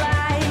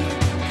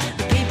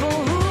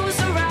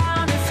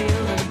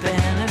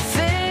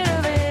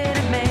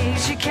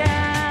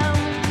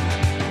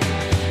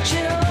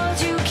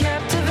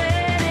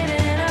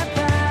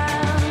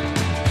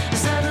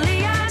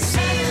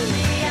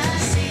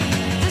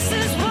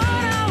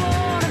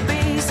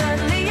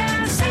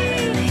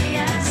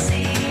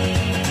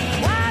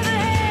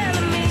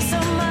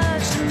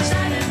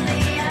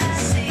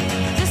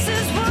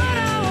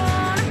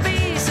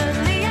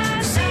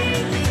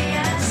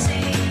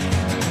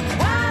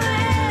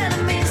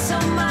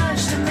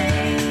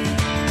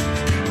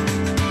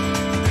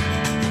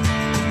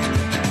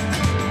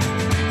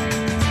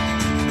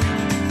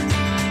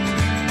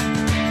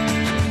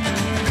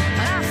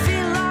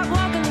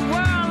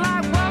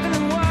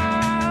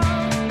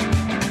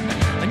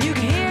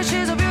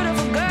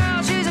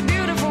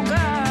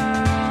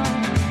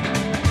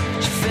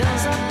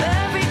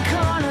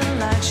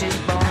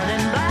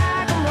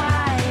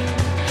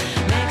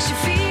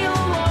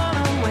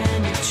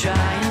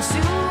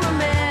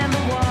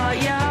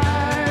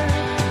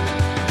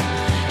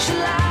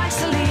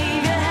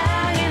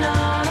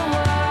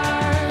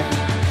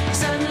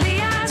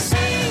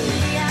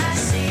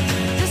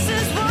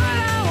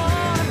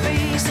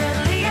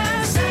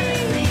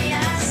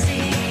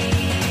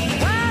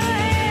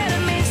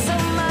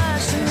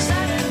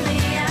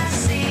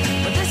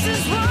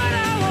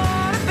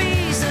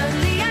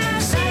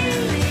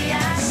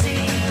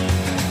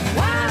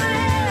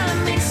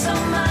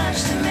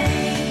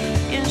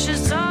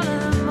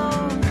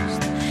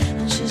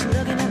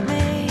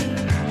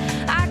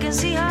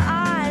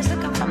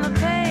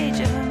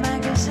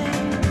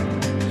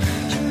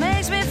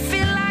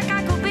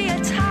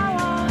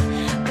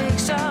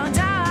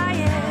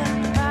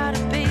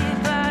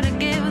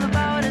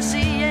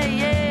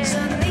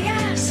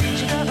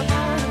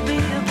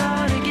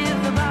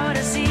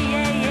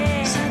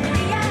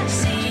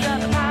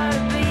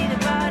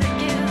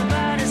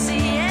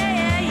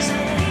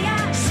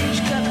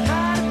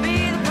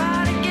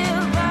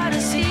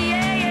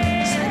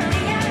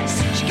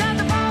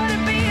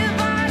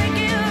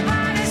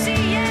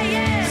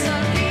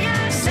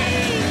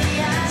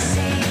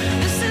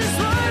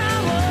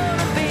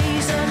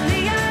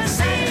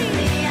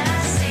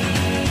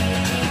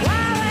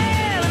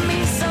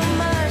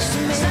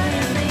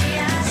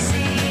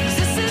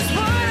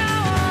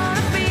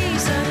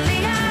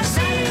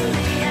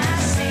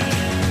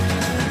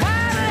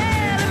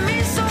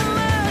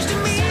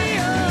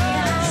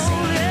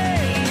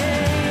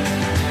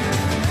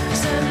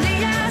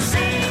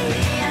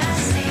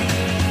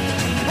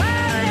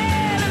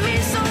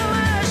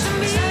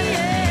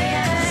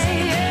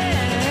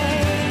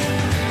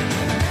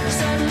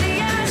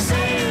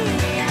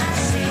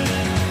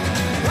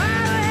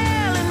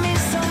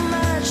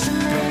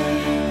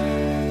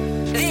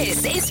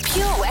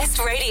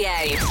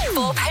 Radio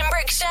for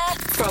Pembrokeshire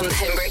from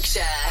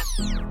Pembrokeshire.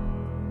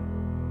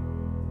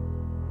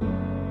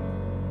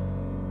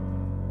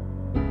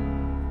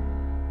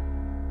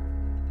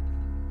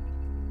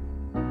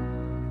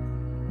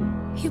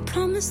 You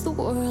promised the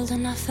world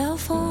and I fell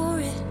for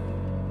it.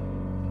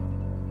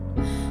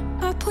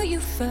 I put you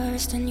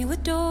first and you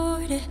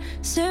adored it.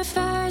 Set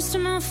fires to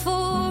my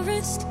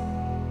forest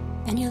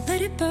and you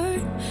let it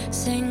burn.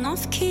 Sang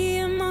off key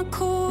in my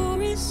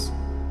chorus,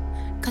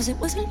 'cause it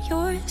wasn't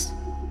yours.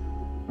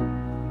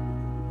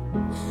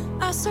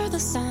 I saw the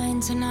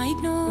signs and I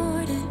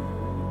ignored it.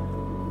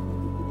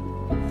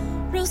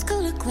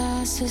 Rose-colored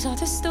glasses are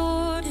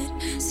distorted.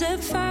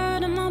 Set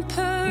fire to my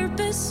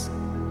purpose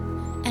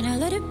and I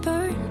let it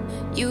burn.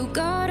 You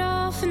got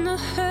off in the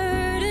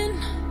hurting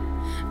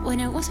when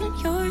it wasn't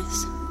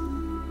yours.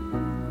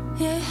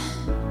 Yeah,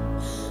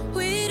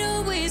 we'd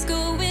always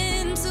go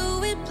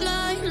into it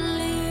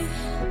blindly.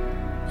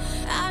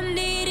 I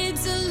needed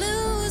to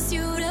lose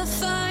you to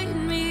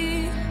find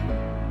me.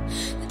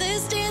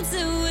 This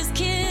dancer was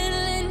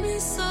killing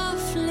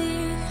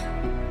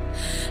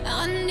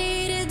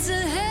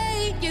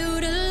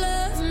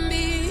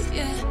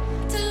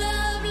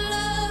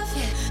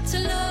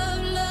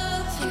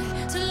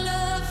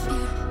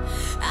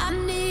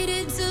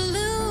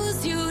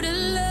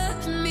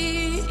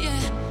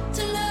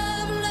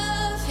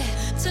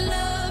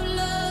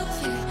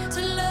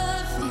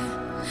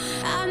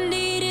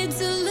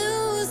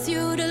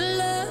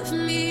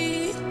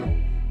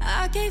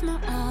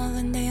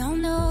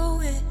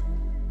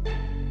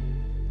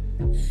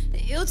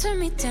turned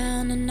me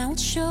down and now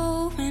it's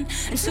showing.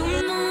 And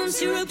 2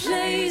 months you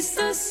replaced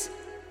us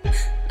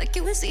like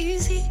it was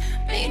easy.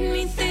 Made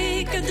me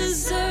think I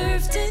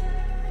deserved it.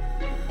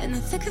 In the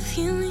thick of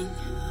healing,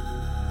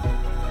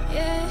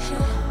 yeah.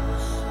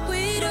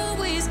 We'd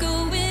always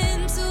go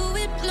into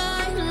it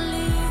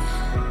blindly.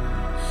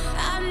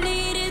 I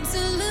needed to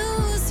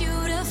lose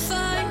you to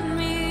find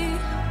me.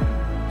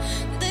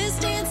 This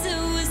dancer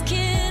was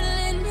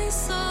killing me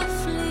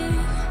softly.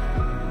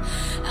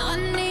 I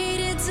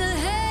needed to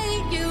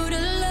hate you to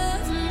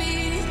love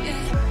me,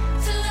 yeah.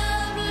 To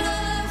love,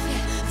 love,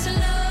 yeah. To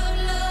love,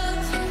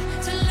 love,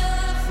 yeah. To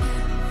love,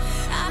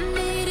 yeah. I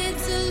needed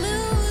to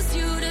lose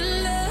you to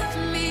love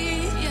me,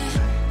 yeah.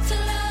 To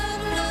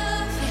love,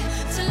 love,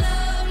 yeah. To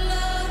love,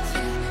 love,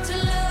 yeah. To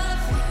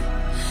love,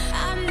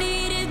 yeah. I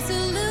needed to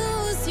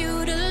lose you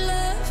to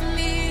love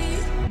me.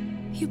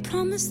 You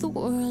promised the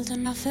world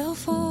and I fell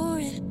for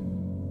it.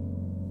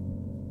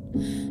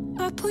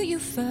 I put you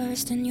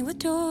first and you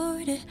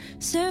adored it.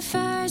 Set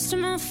fires to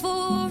my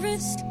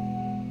forest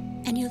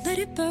and you let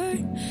it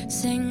burn.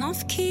 Sang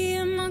off key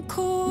in my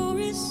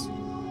chorus. To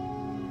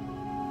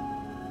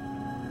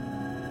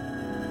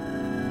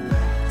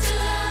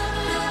love,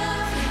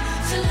 love,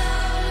 yeah. To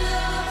love,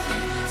 love,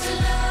 yeah. To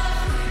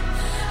love,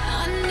 yeah. I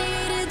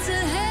needed to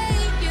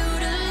hate you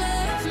to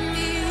love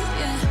me,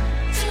 yeah.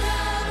 To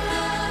love,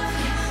 love,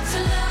 yeah. To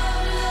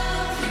love,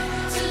 love,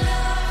 yeah. To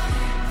love,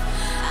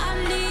 yeah. I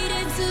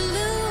needed to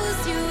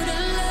lose you to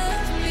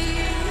love me.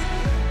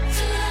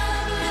 To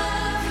love,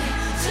 love,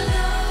 yeah. To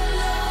love,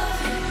 love,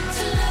 yeah.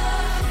 To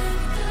love,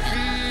 yeah.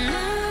 And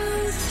now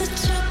the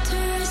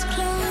chapter is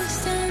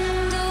closed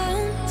and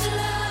done. To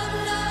love,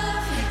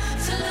 love,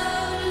 yeah. To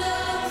love,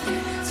 love,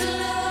 yeah. To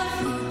love,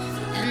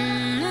 yeah. And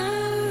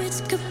now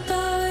it's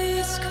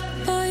goodbye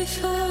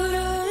for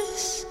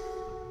us.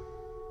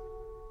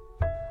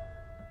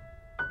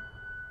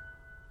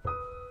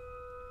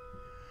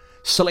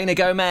 Selena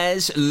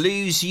Gomez,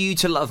 Lose You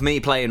to Love Me,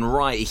 playing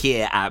right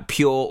here at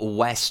Pure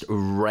West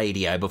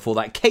Radio. Before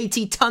that,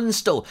 Katie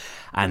Tunstall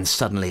and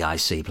Suddenly I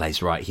See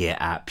plays right here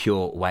at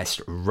Pure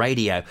West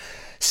Radio.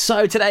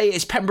 So today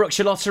is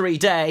Pembrokeshire Lottery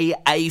Day.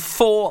 A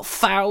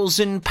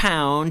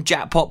 £4,000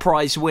 jackpot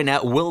prize winner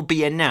will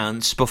be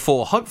announced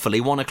before hopefully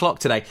 1 o'clock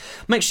today.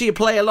 Make sure you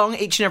play along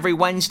each and every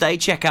Wednesday.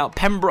 Check out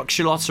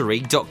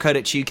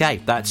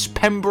pembrokeshirelottery.co.uk. That's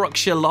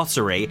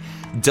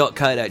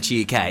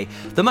pembrokeshirelottery.co.uk.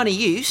 The money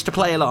used to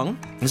play along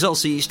is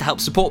also used to help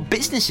support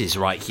businesses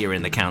right here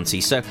in the county,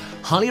 so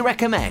highly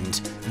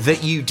recommend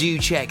that you do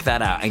check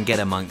that out and get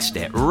amongst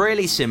it.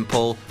 Really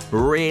simple,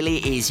 really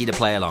easy to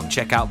play along.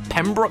 Check out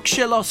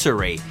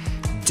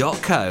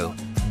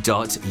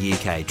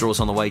pembrokeshirelottery.co.uk. Draws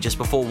on the way just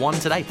before 1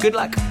 today. Good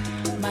luck.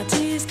 My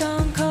tea's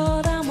gone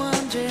cold, I'm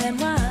wondering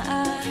why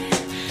I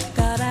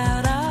got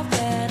out of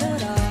bed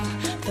at all.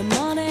 The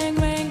morning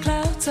rain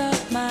clouds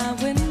up my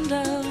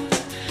window,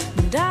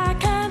 and I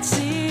can't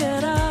see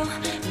it all.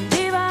 And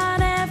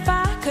even if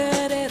I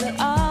could, it'll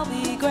all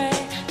be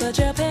great. But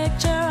your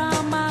picture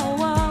on my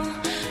wall,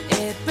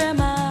 it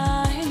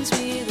reminds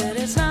me that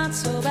it's not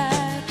so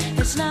bad.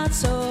 It's not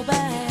so bad.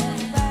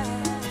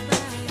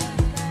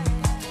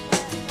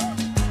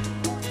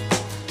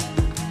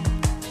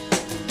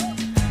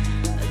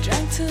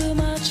 Too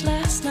much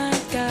last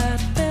night,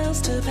 got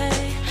bills to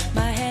pay.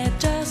 My head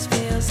just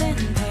feels in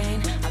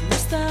pain. I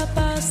missed the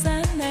bus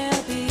and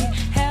they'll be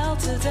hell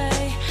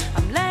today.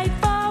 I'm late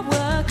for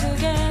work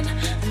again,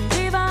 and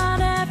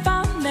even if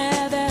I'm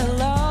there,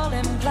 they'll all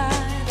imply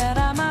that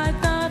I might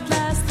not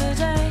last the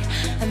day.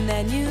 And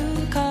then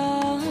you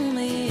call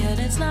me, and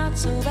it's not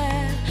so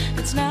bad.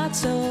 It's not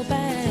so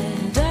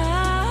bad. I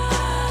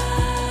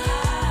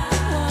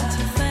want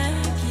to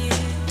thank you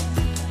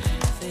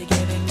for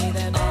giving me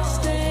the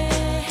best day.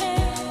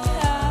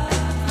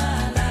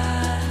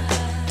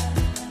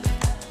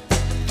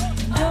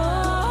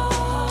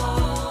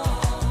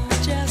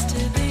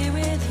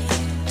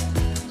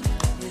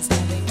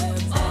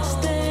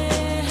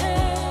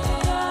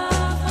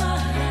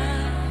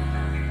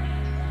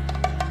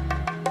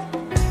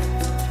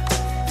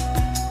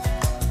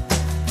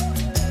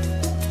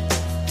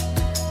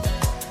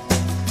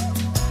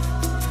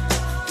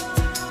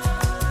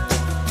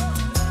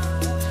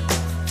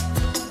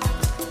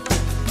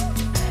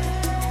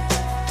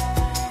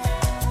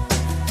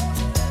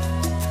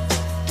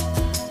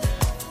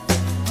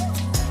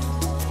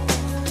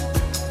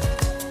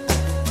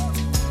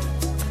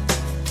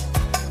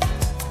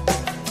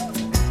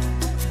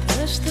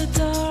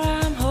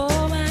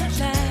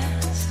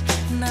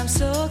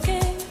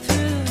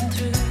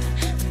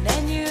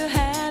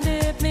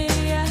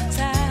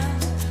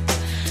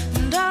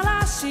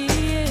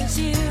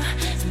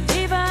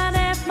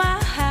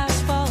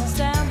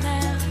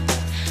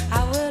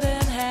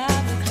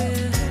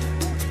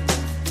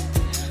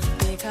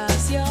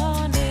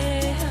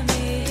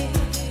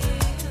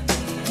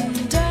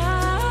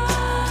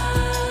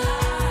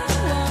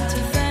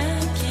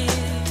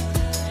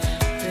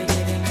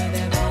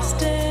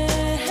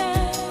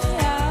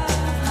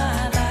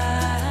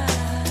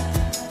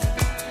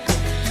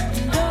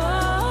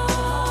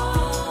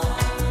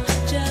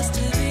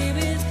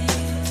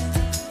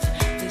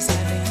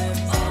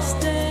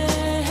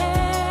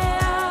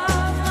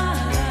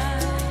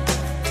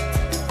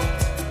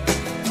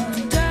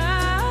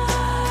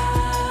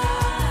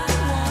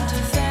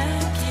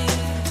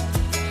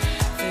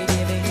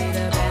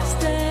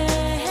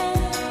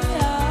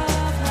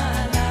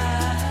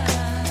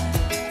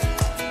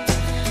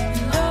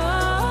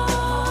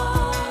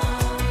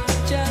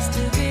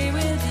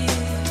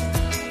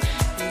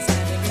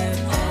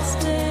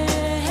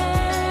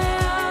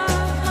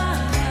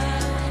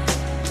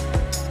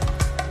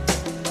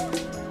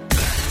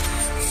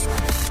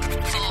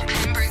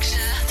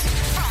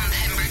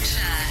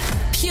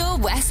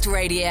 West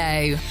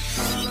Radio.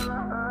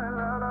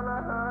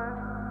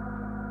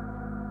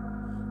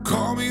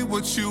 Call me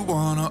what you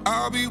wanna,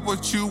 I'll be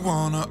what you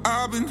wanna.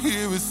 I've been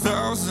here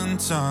 1,000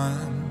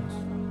 times.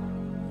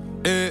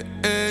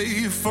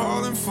 Hey,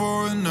 falling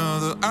for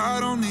another, I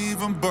don't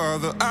even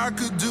bother. I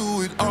could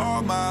do it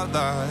all my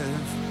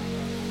life.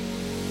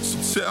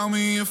 So tell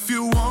me if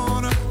you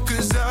wanna,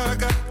 cause I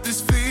got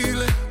this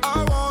feeling.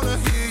 I wanna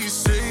hear you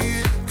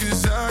say it,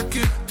 cause I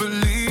can't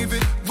believe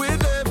it.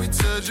 With every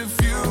touch of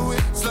you,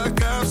 it's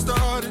like I've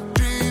started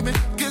dreaming.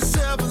 Guess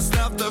heaven's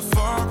not that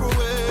far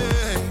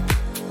away.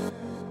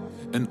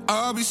 And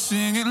I'll be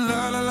singing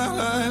la la la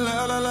la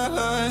la la la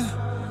la.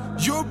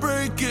 You're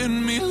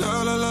breaking me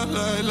la la la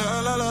la la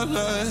la la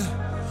la.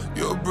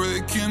 You're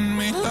breaking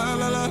me la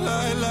la la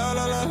la la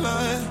la la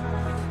la.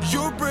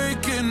 You're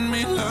breaking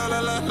me la la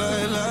la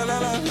la la la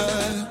la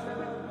la.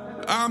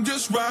 I'm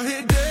just right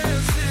here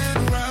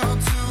dancing around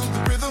to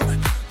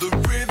the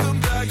rhythm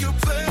that you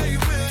play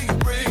when you're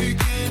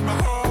breaking my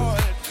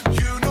heart.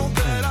 You know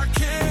that I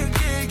can't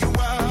get you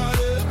out of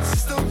the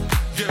system.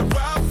 Yeah,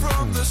 right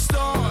from the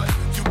start,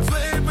 you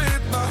played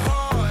with my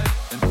heart,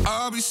 and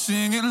I'll be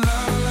singing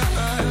la la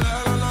la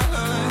la la la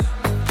la.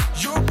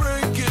 You're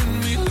breaking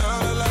me la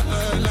la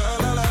la la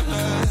la la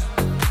la.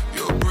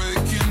 You're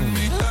breaking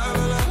me la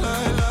la la la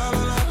la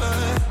la la.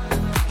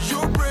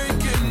 You're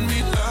breaking me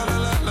la la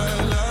la la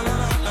la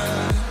la la.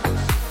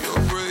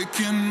 You're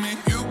breaking me.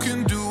 You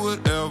can do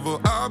whatever.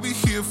 I'll be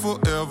here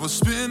forever,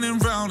 spinning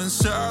round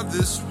inside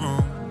this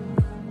room.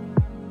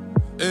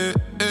 Hey,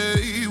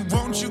 hey,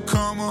 won't you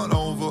come on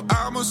over?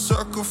 I'm a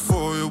sucker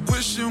for you,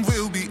 wishing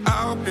we'll be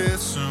out here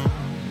soon.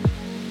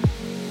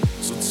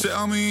 So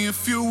tell me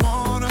if you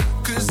wanna,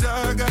 cause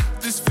I got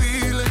this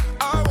feeling.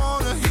 I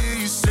wanna hear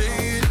you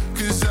say it,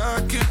 cause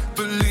I can't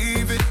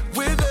believe it.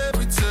 With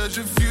every touch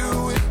of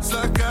you, it's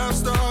like I've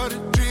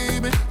started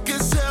dreaming.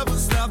 Guess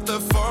heaven's not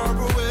that far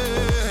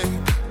away.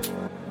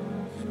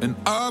 And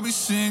I'll be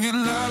singing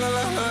la la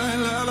la la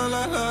la la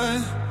la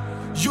la.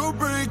 You're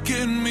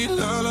breaking me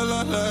la la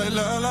la la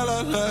la la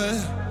la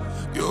la.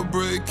 You're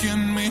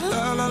breaking me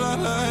la la la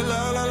la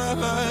la la la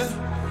la.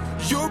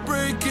 You're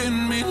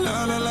breaking me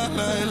la la la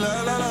la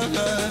la la la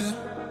la.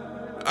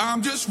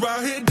 I'm just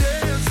right here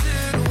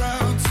dancing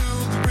around to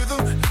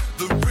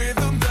the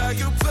rhythm that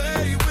you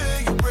play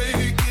when you're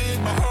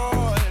breaking my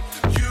heart.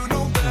 You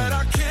know that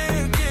I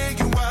can't get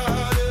you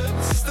out of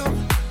the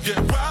system. Yeah,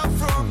 right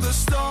from the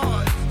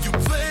start, you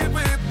played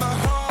with my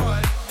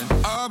heart,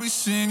 and I'll be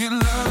singing la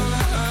la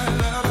la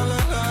la la la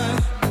la.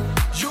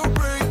 You're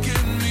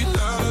breaking me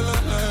la la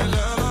la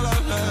la la la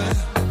la.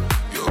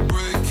 You're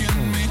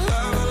breaking me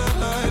la la la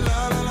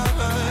la la la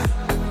la.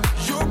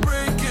 You're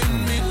breaking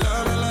me la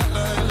la la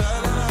la la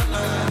la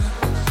la.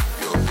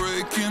 You're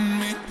breaking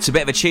me. It's a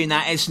bit of a tune,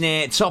 that, isn't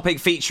it? Topic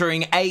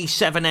featuring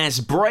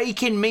A7S,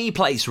 Breaking Me,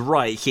 plays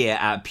right here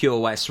at Pure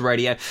West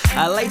Radio.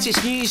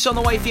 Latest news on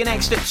the way for you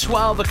next at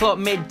 12 o'clock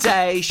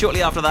midday.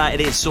 Shortly after that,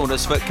 it is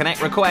Saundersfoot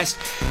Connect Request.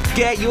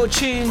 Get your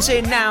tunes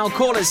in now.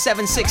 Call us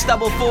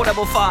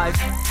 764455.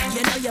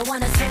 You know you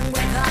wanna sing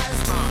with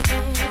us.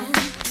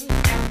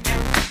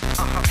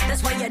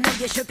 That's why you know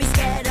you should be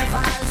scared of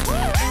us.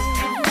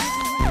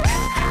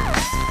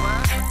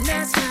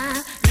 That's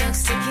my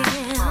looks to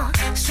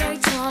kill.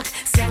 Straight talk,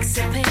 sex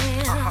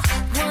appeal.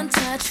 One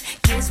touch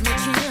gives me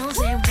chills,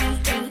 and we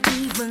ain't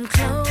even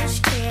close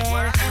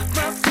yet.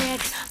 Rough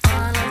neck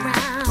all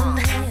around,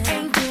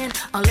 ain't been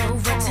all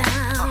over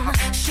town.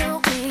 Show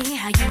me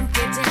how you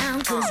get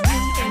down, cause we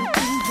ain't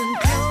even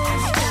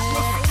close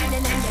yet.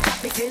 And you got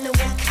me feeling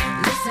weak.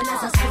 Listen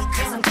as I speak,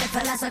 cause I'm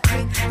careful as a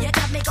creep. You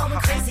got me going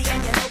crazy,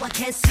 and you know I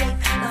can't sleep.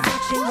 I'm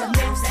watching your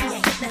moves, and you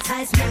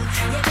hypnotize me.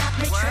 You got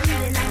me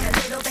trembling like a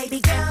little baby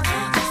girl.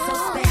 You're so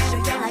special,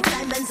 you're like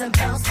diamonds and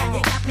pearls.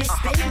 You got me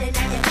spinning,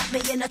 and you got me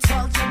in a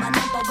twirl. You're my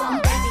number one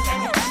baby,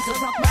 and you come to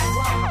rock my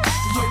world.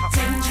 You're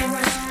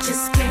dangerous,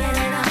 just get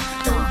it up.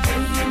 The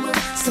way you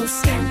move, so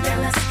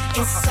scandalous.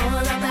 It's all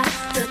about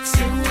the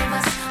two of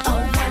us. A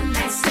one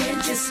night stand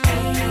just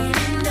ain't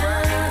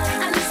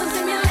enough. I need some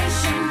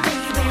stimulation,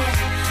 baby.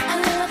 A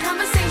little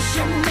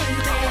conversation,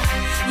 maybe.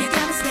 You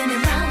got me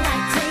spinning round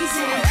like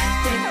crazy.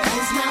 There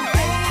goes my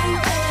baby.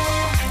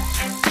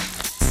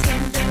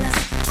 Scandalous,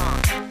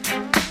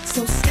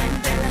 so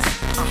scandalous.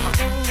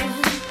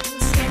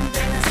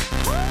 Scandalous,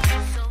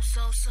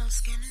 so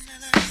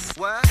scandalous.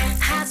 What?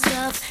 Hot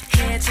stuff,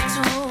 head to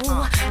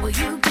toe. Where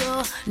you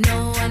go,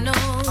 no one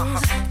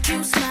knows.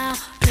 You smile,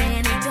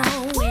 plenty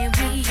dough, and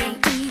we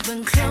ain't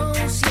even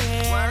close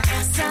yet.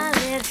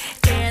 Solid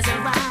as a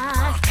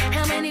rock.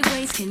 How many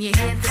ways can you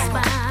hit the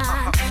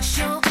spot?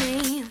 Show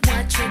me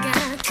what you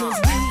got, cause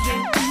we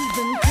ain't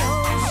even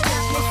close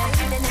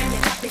yet. And you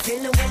got me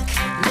feeling weak.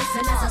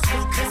 Listen as I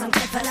speak, cause I'm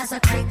careful as a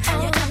creep.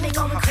 You got me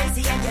going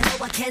crazy, and you know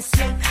I can't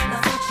sleep.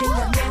 I'm watching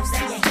your moves,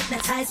 and you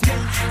hypnotize me.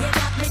 You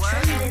got me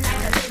trembling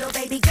like a little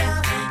baby girl.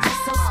 You're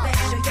so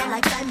special, you're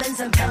like diamonds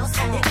and pearls.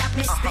 You got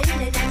me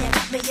spinning, and you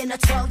got me in a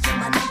twirl. You're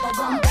my number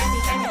one baby,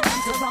 and you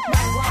come to rock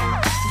my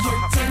world.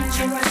 You're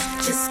dangerous,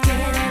 just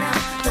get it.